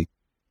than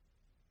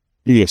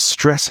be a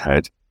stress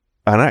head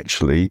and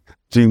actually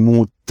do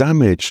more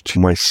damage to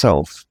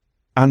myself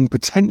and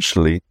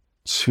potentially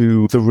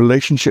to the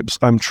relationships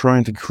I'm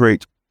trying to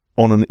create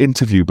on an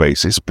interview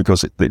basis,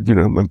 because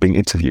I'm being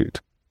interviewed.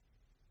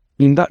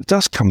 And that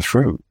does come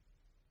through.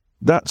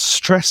 That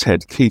stress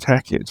head, Keith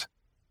Hackett,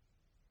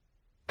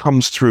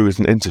 comes through as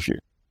an interview.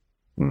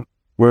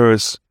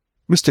 Whereas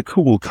Mr.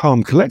 Cool,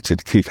 calm,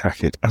 collected Keith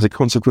Hackett, as a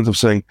consequence of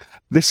saying,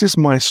 this is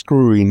my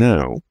story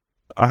now.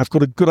 I've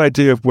got a good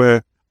idea of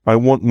where I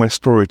want my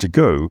story to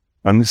go,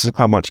 and this is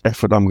how much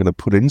effort I'm going to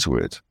put into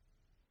it,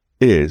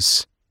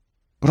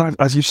 but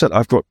as you said,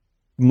 I've got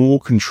more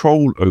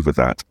control over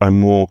that. I'm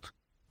more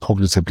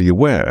cognitively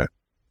aware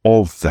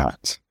of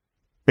that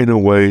in a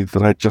way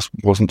that I just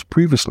wasn't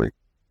previously.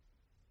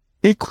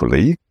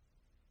 Equally,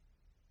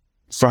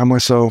 found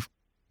myself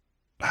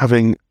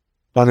having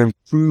an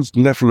improved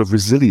level of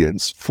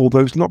resilience for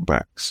those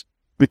knockbacks,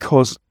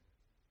 because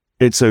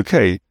it's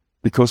okay,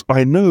 because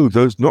I know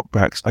those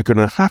knockbacks are going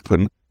to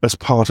happen as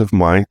part of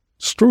my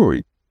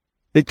story.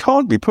 It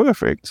can't be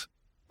perfect.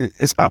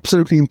 It's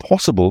absolutely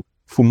impossible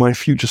for my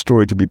future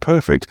story to be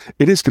perfect.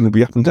 It is going to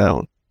be up and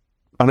down.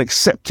 And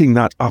accepting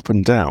that up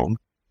and down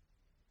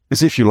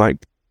is, if you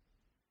like,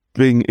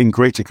 being in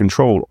greater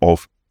control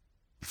of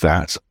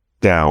that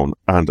down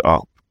and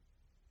up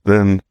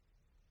than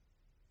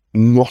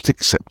not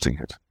accepting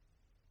it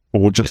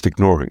or just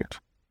ignoring it.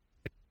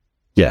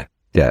 Yeah.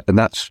 And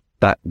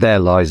there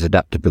lies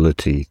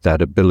adaptability,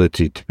 that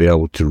ability to be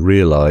able to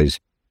realize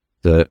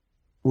that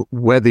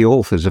we're the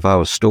authors of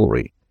our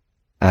story.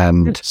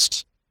 And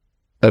Yes.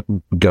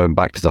 Going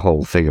back to the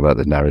whole thing about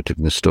the narrative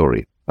and the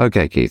story.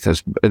 Okay, Keith,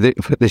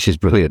 this is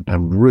brilliant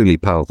and really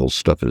powerful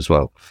stuff as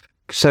well.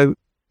 So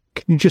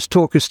can you just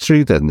talk us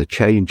through then the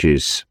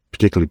changes,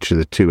 particularly to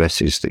the two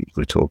S's that you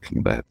were talking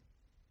about?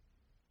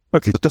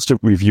 Okay, just to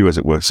review, as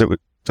it were. So it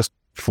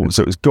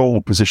was goal,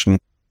 position,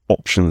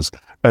 options,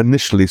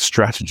 initially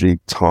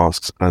strategy,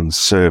 tasks, and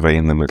survey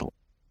in the middle.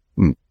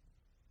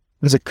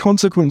 As a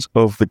consequence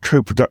of the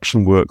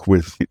co-production work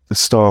with the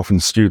staff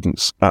and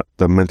students at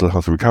the Mental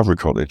Health Recovery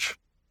College,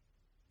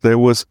 there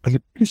was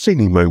an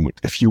interesting moment,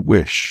 if you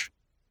wish,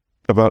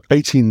 about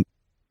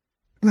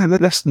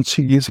less than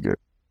 2 years ago,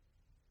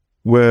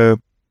 where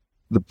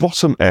the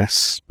bottom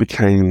S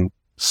became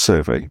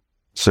survey.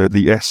 So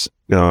the S,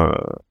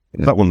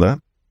 that one there,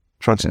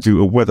 trying to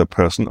do a weather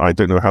person, I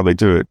don't know how they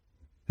do it,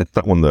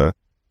 that one there,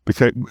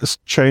 became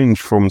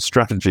changed from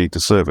strategy to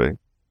survey.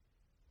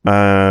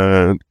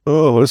 And,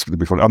 this is going to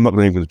be fun. I'm not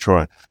even going to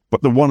try.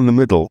 But the one in the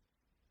middle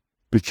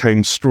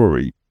became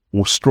story,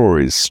 or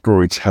stories,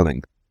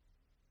 storytelling.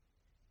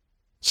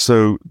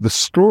 So the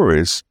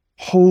stories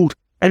hold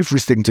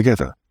everything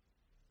together.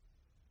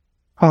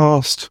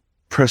 Past,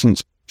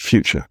 present,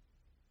 future.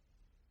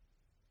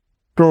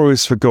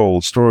 Stories for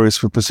goals, stories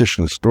for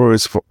positions,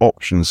 stories for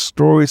options,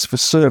 stories for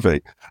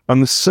survey.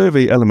 And the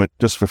survey element,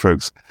 just for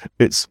folks,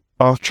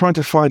 I was trying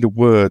to find a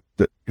word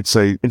that could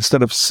say,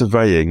 instead of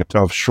surveying,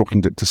 I've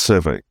shortened it to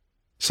survey.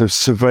 So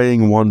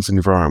surveying one's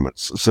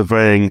environments,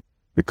 surveying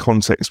the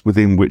context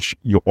within which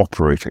you're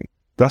operating.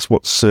 That's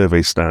what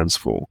survey stands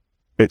for.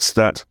 It's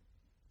that,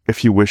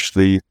 if you wish,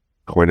 the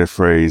coin a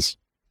phrase,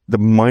 the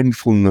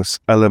mindfulness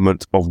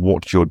element of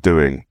what you're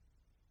doing.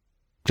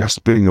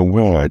 Just being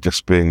aware,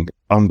 just being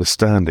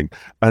understanding,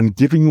 and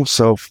giving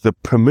yourself the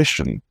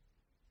permission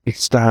to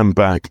stand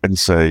back and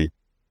say,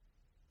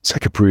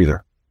 take a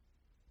breather.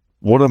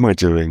 What am I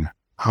doing?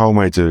 How am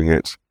I doing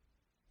it?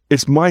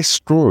 Is my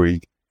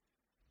story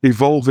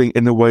evolving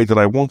in the way that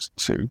I want it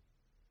to?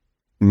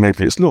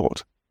 Maybe it's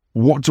not.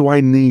 What do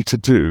I need to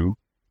do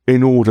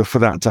in order for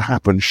that to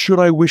happen? Should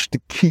I wish to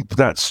keep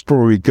that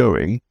story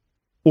going?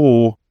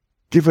 Or,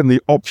 given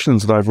the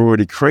options that I've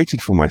already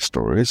created for my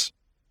stories,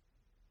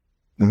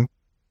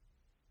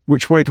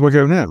 which way do I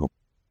go now?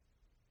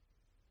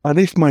 And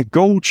if my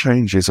goal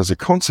changes as a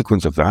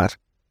consequence of that,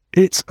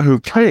 it's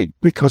okay,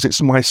 because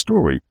it's my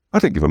story. I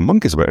don't give a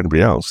monkeys about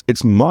anybody else.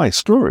 It's my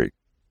story.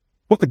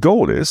 What the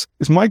goal is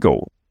my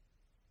goal.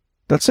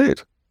 That's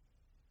it.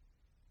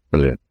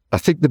 Brilliant. I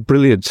think the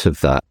brilliance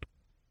of that,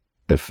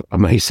 if I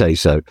may say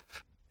so,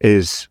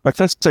 is... Let's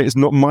say it's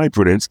not my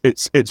brilliance.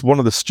 It's one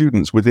of the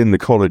students within the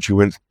college who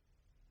went,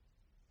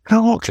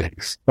 how okay?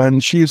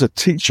 And she is a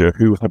teacher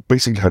who had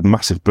basically had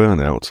massive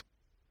burnout,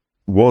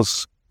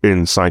 was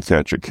in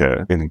psychiatric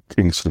care,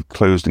 in sort of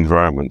closed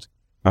environment,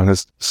 and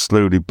has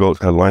slowly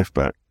built her life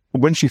back.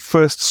 when she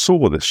first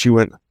saw this, she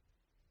went,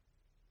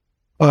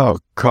 "Oh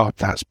God,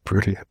 that's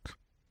brilliant."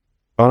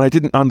 And I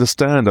didn't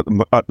understand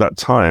at that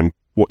time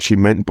what she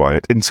meant by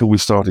it until we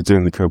started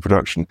doing the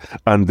co-production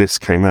and this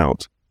came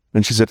out.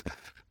 And she said,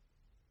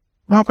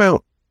 "How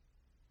about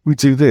we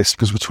do this?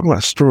 Because we're talking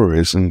about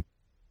stories and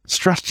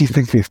strategy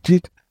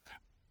thinking."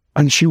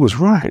 And she was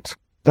right.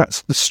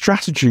 That's the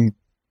strategy.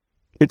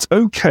 It's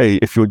okay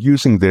if you're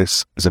using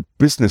this as a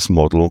business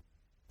model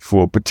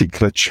for a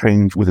particular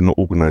change within an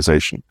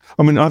organization.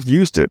 I mean, I've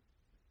used it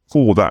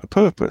for that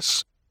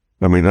purpose.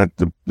 I mean,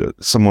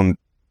 someone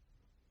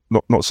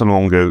not so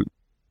long ago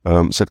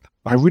said,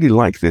 "I really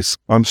like this.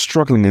 I'm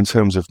struggling in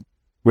terms of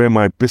where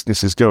my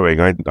business is going.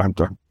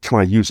 Can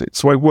I use it?"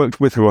 So I worked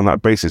with her on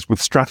that basis,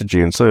 with strategy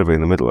and survey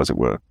in the middle, as it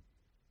were.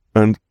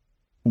 And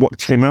what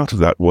came out of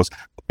that was,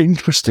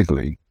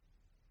 interestingly,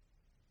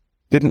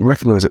 didn't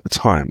recognize at the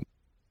time,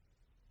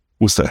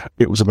 was that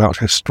it was about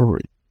her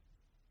story.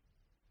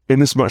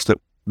 In as much that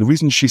the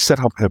reason she set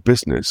up her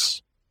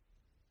business,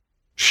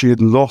 she had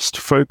lost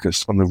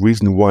focus on the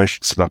reason why she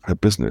set up her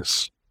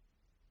business.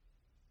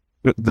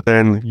 But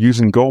then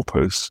using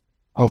goalposts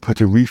help her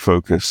to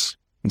refocus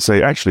and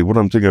say, actually, what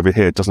I'm doing over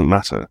here doesn't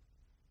matter.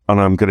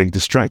 And I'm getting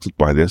distracted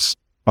by this.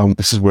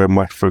 This is where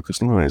my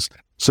focus lies.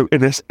 So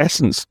in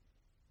essence,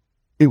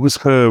 it was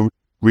her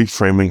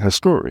reframing her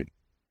story.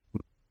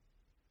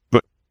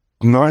 But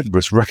neither of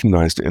us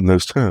recognized it in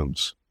those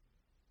terms.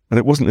 And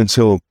it wasn't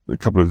until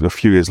a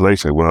few years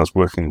later when I was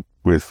working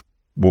with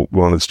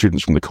one of the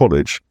students from the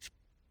college,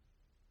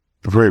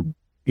 a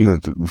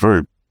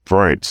very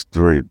bright,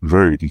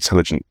 very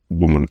intelligent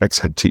woman,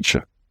 ex-head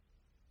teacher.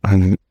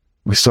 And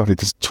we started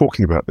just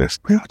talking about this.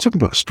 We are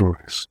talking about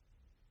stories.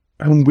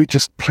 And we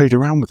just played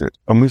around with it.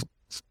 And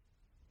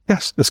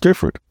yes, let's go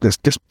for it. Let's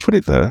just put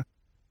it there,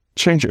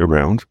 change it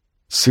around,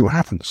 see what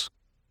happens.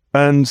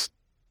 And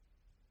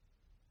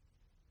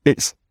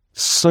it's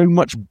so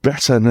much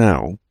better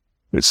now.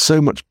 It's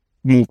so much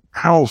more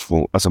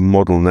powerful as a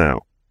model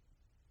now,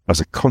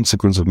 as a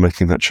consequence of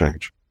making that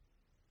change.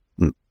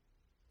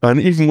 And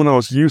even when I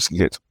was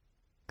using it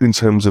in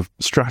terms of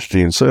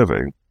strategy and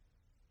surveying,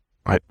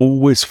 I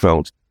always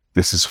felt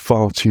this is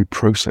far too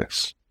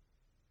process.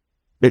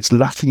 It's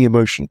lacking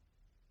emotion.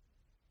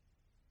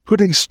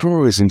 Putting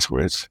stories into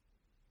it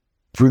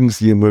brings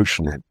the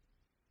emotion in.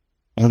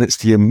 And it's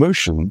the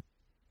emotion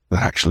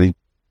that actually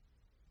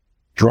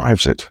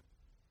drives it.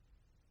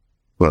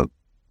 Well,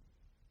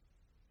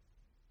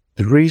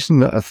 the reason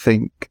that I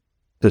think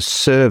the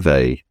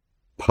survey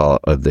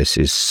part of this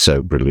is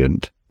so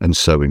brilliant and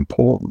so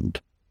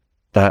important,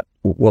 that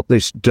what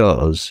this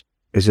does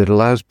is it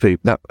allows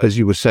people, that, as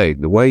you were saying,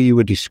 the way you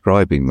were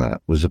describing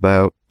that was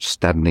about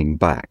standing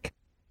back.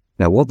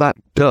 Now, what that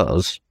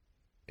does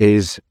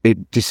is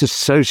it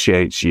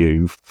disassociates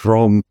you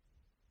from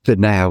the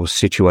now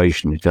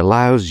situation. It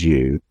allows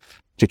you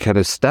to kind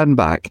of stand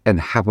back and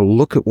have a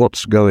look at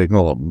what's going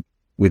on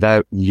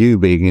without you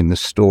being in the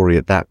story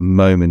at that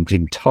moment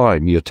in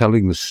time. You're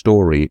telling the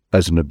story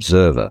as an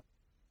observer.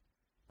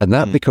 And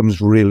that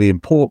becomes really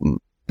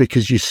important,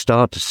 because you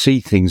start to see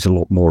things a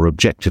lot more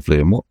objectively.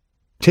 And what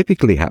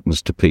typically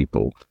happens to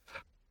people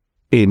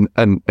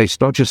and it's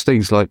not just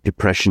things like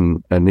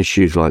depression and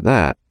issues like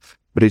that,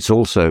 but it's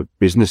also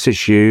business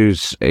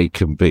issues. It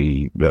can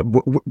be,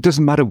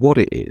 doesn't matter what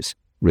it is,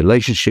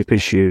 relationship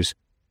issues,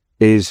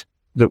 is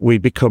that we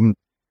become,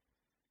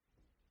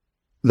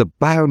 the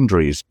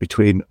boundaries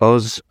between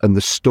us and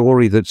the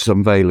story that's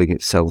unveiling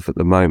itself at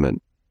the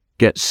moment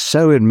gets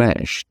so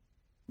enmeshed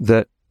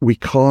that we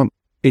can't,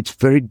 it's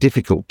very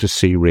difficult to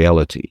see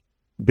reality,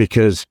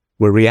 because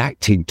we're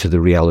reacting to the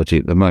reality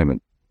at the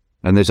moment.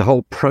 And there's a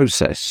whole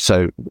process.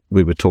 So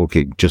we were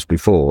talking just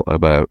before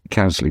about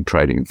counselling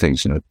training and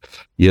things.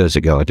 Years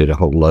ago, I did a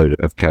whole load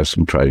of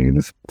counselling training. And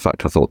in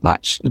fact, I thought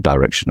that's the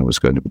direction I was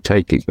going to be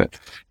taking, but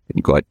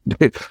didn't quite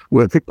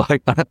work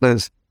like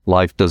that.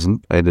 Life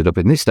doesn't. I ended up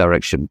in this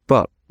direction.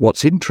 But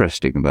what's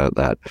interesting about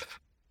that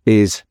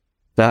is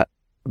that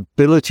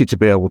ability to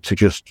be able to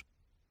just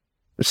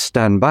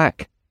stand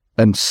back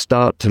and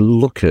start to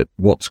look at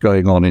what's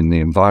going on in the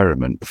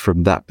environment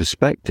from that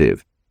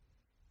perspective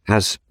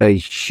has a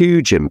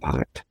huge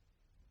impact,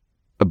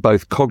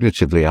 both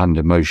cognitively and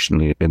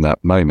emotionally in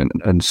that moment.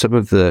 And some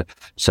of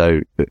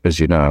so as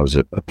you know, I was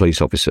a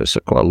police officer, so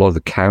quite a lot of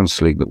the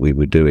counselling that we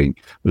were doing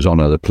was on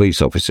other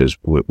police officers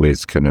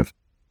with kind of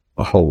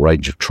a whole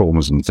range of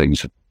traumas and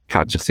things,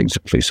 kinds of things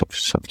that police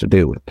officers have to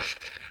deal with.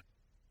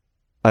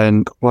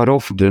 And quite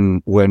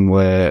often when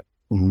we're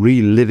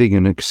reliving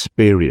an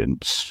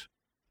experience,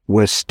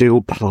 we're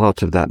still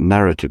part of that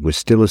narrative. We're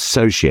still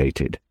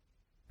associated.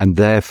 And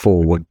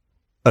therefore, we're,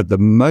 at the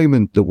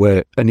moment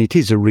that and it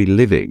is a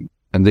reliving,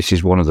 and this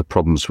is one of the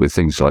problems with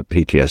things like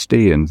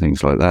PTSD and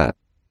things like that,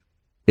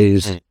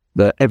 is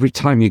that every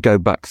time you go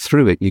back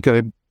through it,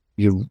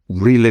 you're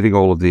reliving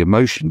all of the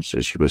emotions,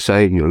 as you were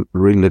saying, you're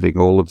reliving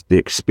all of the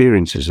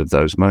experiences of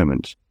those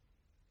moments.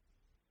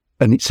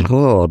 And it's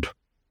hard,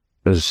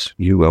 as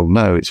you well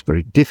know, it's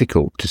very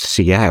difficult to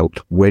see out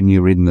when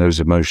you're in those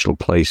emotional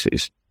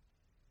places.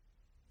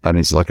 And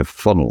it's like a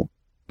funnel.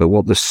 But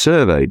what the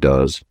survey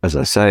does, as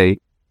I say,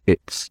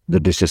 it's the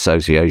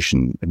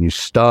disassociation, and you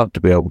start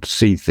to be able to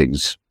see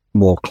things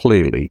more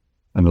clearly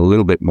and a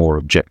little bit more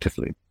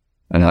objectively.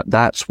 And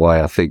that's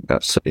why I think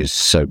that is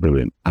so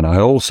brilliant. And I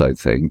also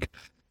think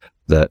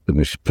that, the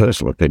most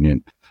personal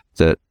opinion,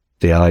 that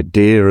the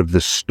idea of the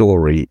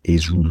story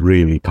is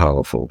really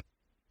powerful.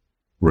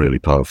 Really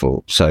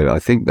powerful. So I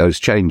think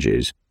those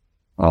changes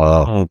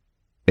are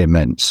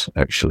immense,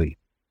 actually.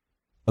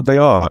 They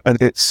are.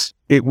 And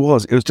it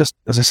was just,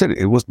 as I said,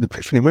 it was the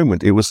epiphany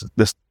moment. It was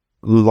this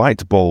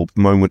light bulb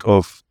moment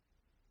of,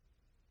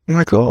 oh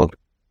my God,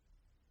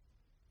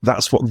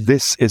 that's what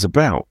this is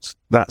about.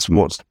 It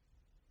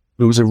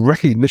was a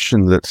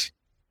recognition that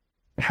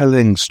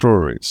telling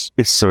stories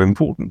is so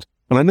important.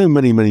 And I know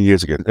many, many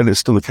years ago, and it's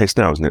still the case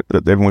now, isn't it,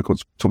 that everyone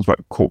talks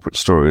about corporate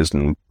stories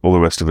and all the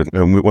rest of it.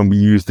 And when we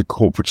use the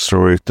corporate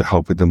story to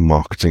help with the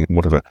marketing and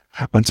whatever.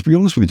 And to be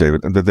honest with you,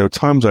 David, there were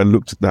times I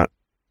looked at that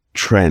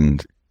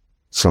trend,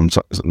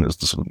 sometimes, and it's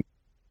the sort of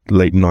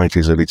late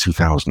 90s, early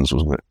 2000s,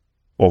 wasn't it,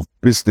 of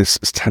business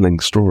telling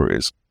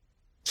stories.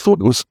 I thought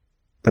it was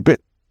a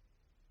bit,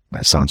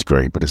 that sounds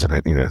great, but isn't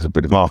it? There's a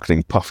bit of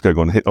marketing puff going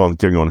on here,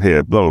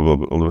 blah, blah,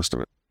 blah, all the rest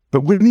of it.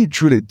 But when you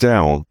drill it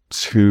down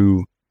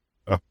to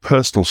a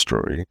personal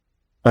story,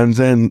 and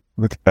then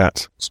look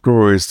at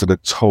stories that are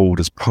told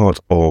as part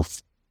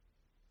of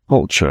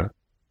culture,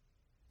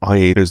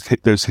 i.e.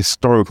 those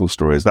historical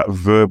stories, that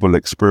verbal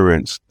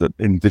experience that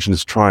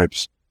indigenous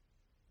tribes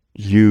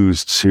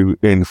use to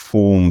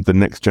inform the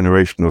next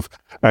generation of,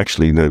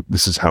 actually, no,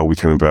 this is how we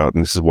came about,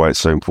 and this is why it's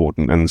so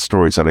important, and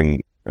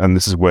storytelling, and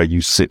this is where you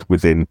sit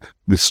within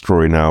this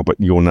story now, but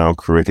you're now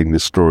creating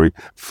this story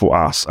for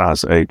us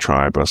as a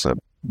tribe, as a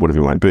whatever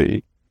it might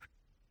be.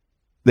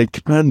 They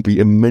can be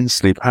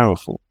immensely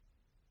powerful.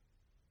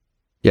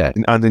 Yeah.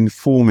 And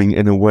informing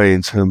in a way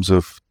in terms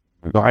of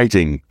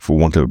guiding, for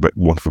want of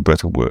a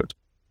better word.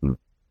 And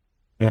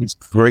it's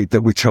great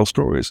that we tell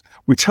stories.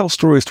 We tell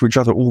stories to each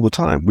other all the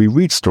time. We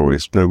read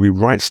stories. We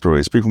write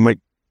stories. People make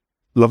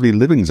lovely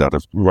livings out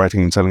of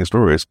writing and telling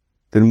stories.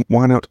 Then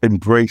why not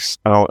embrace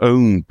our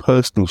own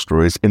personal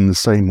stories in the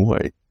same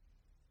way?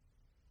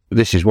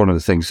 This is one of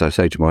the things I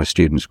say to my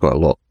students quite a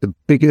lot. The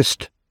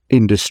biggest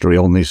industry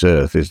on this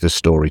earth is the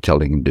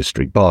storytelling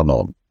industry, bar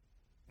none.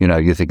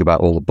 You think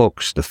about all the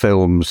books, the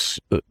films,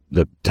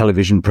 the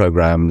television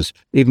programs,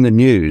 even the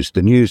news.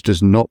 The news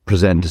does not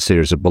present a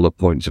series of bullet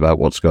points about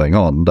what's going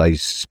on. They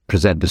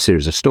present a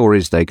series of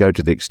stories. They go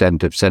to the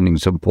extent of sending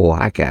some poor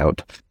hack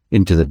out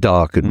into the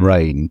dark and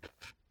rain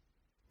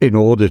in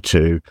order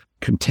to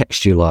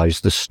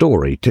contextualize the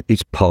story.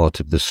 It's part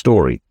of the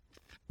story.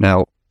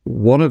 Now,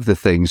 one of the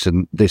things,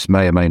 and this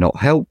may or may not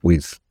help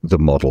with the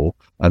model,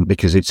 and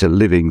because it's a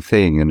living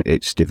thing and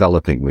it's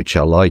developing, which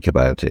I like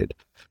about it,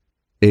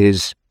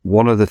 is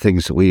one of the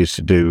things that we used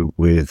to do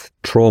with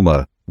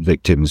trauma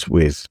victims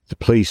with the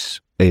police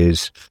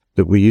is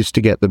that we used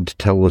to get them to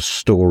tell a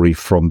story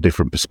from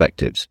different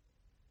perspectives.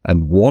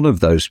 And one of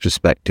those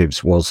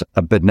perspectives was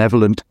a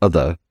benevolent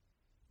other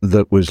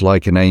that was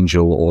like an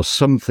angel or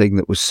something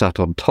that was sat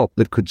on top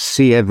that could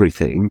see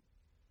everything.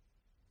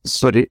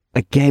 But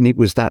it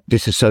was that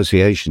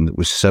disassociation that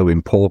was so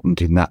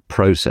important in that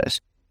process.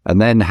 And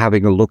then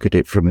having a look at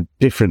it from a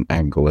different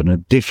angle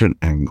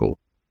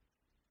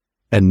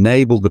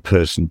enable the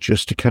person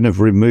just to kind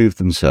of remove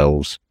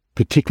themselves,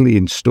 particularly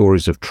in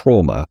stories of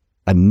trauma,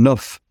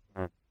 enough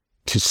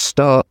to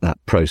start that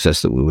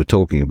process that we were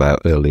talking about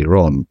earlier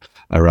on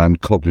around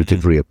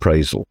cognitive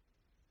reappraisal.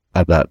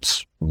 And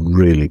that's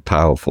really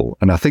powerful.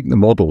 And I think the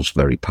model's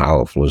very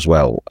powerful as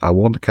well. I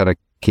want to kind of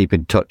keep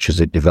in touch as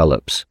it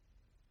develops.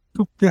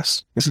 Oh,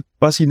 yes.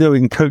 As you know,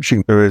 in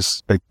coaching, there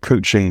is a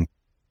coaching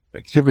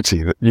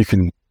activity that you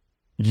can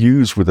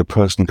use with a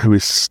person who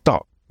is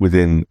stuck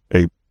within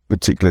a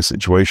particular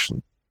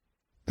situation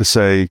to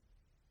say,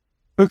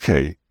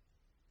 okay,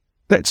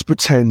 let's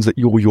pretend that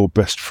you're your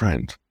best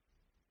friend.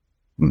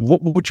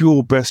 What would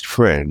your best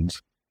friend,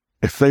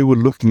 if they were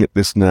looking at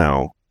this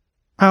now,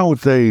 how would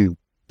they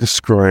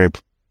describe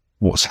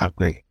what's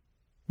happening,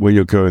 where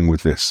you're going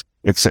with this,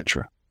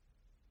 etc.?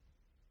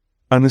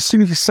 And as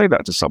soon as you say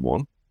that to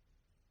someone,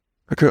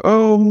 I go,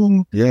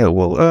 oh, yeah,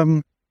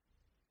 well,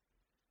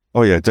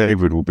 oh yeah,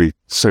 David will be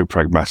so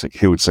pragmatic.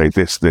 He would say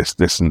this, this,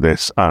 this, and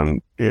this.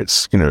 And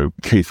it's,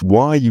 Keith,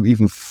 why are you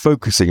even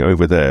focusing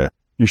over there?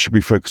 You should be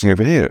focusing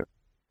over here.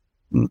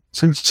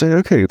 So you say,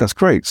 okay, that's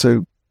great.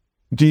 So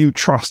do you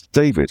trust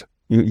David?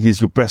 He's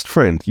your best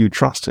friend. You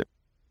trust him?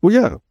 Well,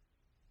 yeah.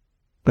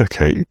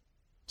 Okay.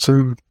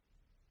 So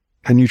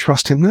can you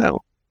trust him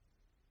now?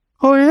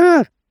 Oh,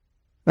 yeah.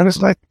 And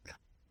it's like,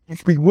 you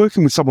could be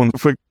working with someone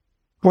for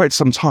quite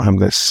some time.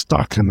 They're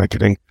stuck and they're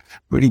getting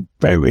really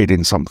buried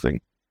in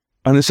something.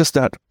 And it's just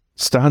that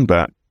stand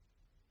back,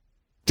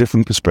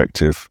 different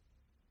perspective,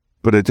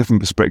 but a different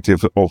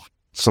perspective of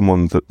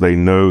someone that they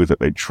know,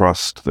 that they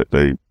trust, that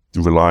they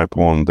rely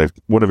upon,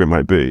 whatever it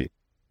might be.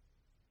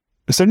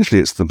 Essentially,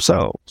 it's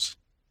themselves.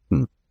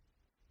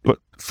 But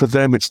for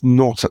them, it's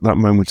not at that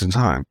moment in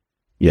time.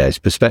 Yeah, it's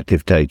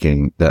perspective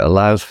taking that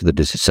allows for the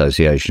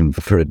disassociation,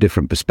 for a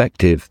different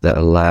perspective that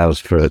allows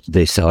for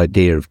this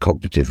idea of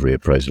cognitive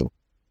reappraisal.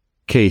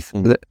 Keith,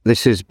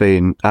 this has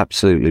been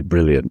absolutely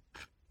brilliant.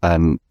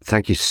 And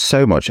thank you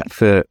so much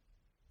for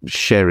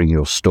sharing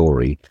your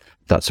story.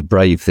 That's a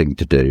brave thing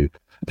to do,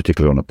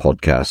 particularly on a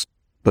podcast,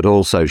 but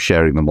also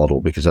sharing the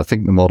model, because I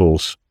think the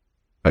model's,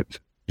 I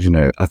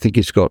think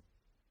it's got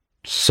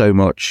so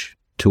much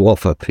to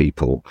offer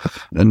people,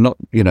 and not,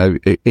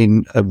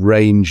 in a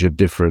range of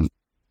different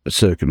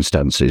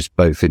circumstances,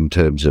 both in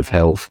terms of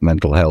health,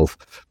 mental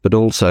health, but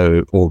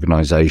also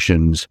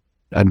organizations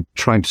and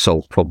trying to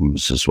solve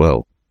problems as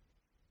well.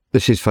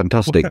 This is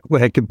fantastic.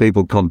 Where can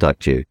people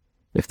contact you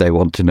if they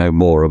want to know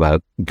more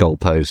about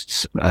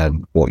GOALPosts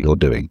and what you're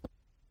doing?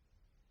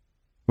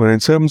 Well,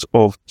 in terms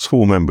of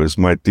small members,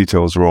 my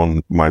details are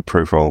on my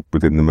profile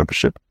within the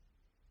membership.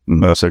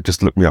 So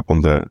just look me up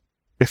on there.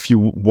 If you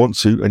want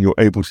to, and you're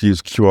able to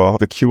use the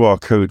QR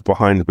code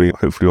behind me,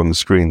 hopefully on the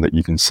screen that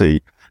you can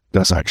see,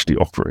 does actually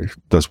operate,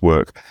 does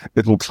work.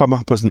 It will come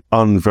up as an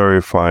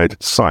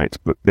unverified site,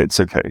 but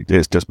it's okay.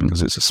 It's just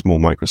because it's a small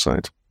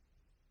microsite.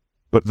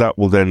 But that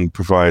will then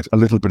provide a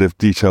little bit of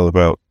detail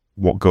about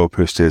what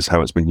GOALPost is, how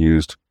it's been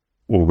used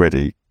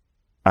already,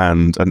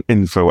 and an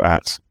info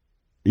at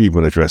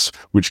email address,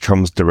 which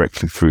comes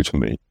directly through to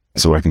me.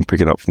 So I can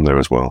pick it up from there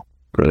as well.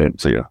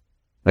 Brilliant. So yeah.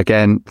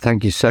 Again,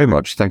 thank you so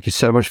much. Thank you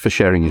so much for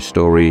sharing your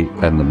story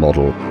and the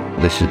model.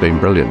 This has been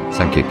brilliant.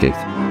 Thank you, Keith.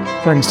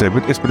 Thanks,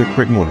 David. It's been a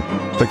great morning.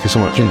 Thank you so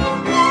much.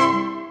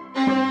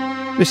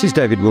 This is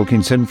David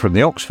Wilkinson from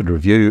the Oxford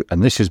Review,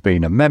 and this has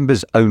been a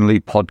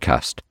members-only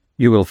podcast.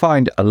 You will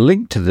find a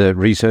link to the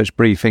research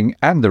briefing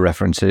and the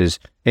references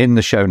in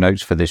the show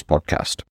notes for this podcast.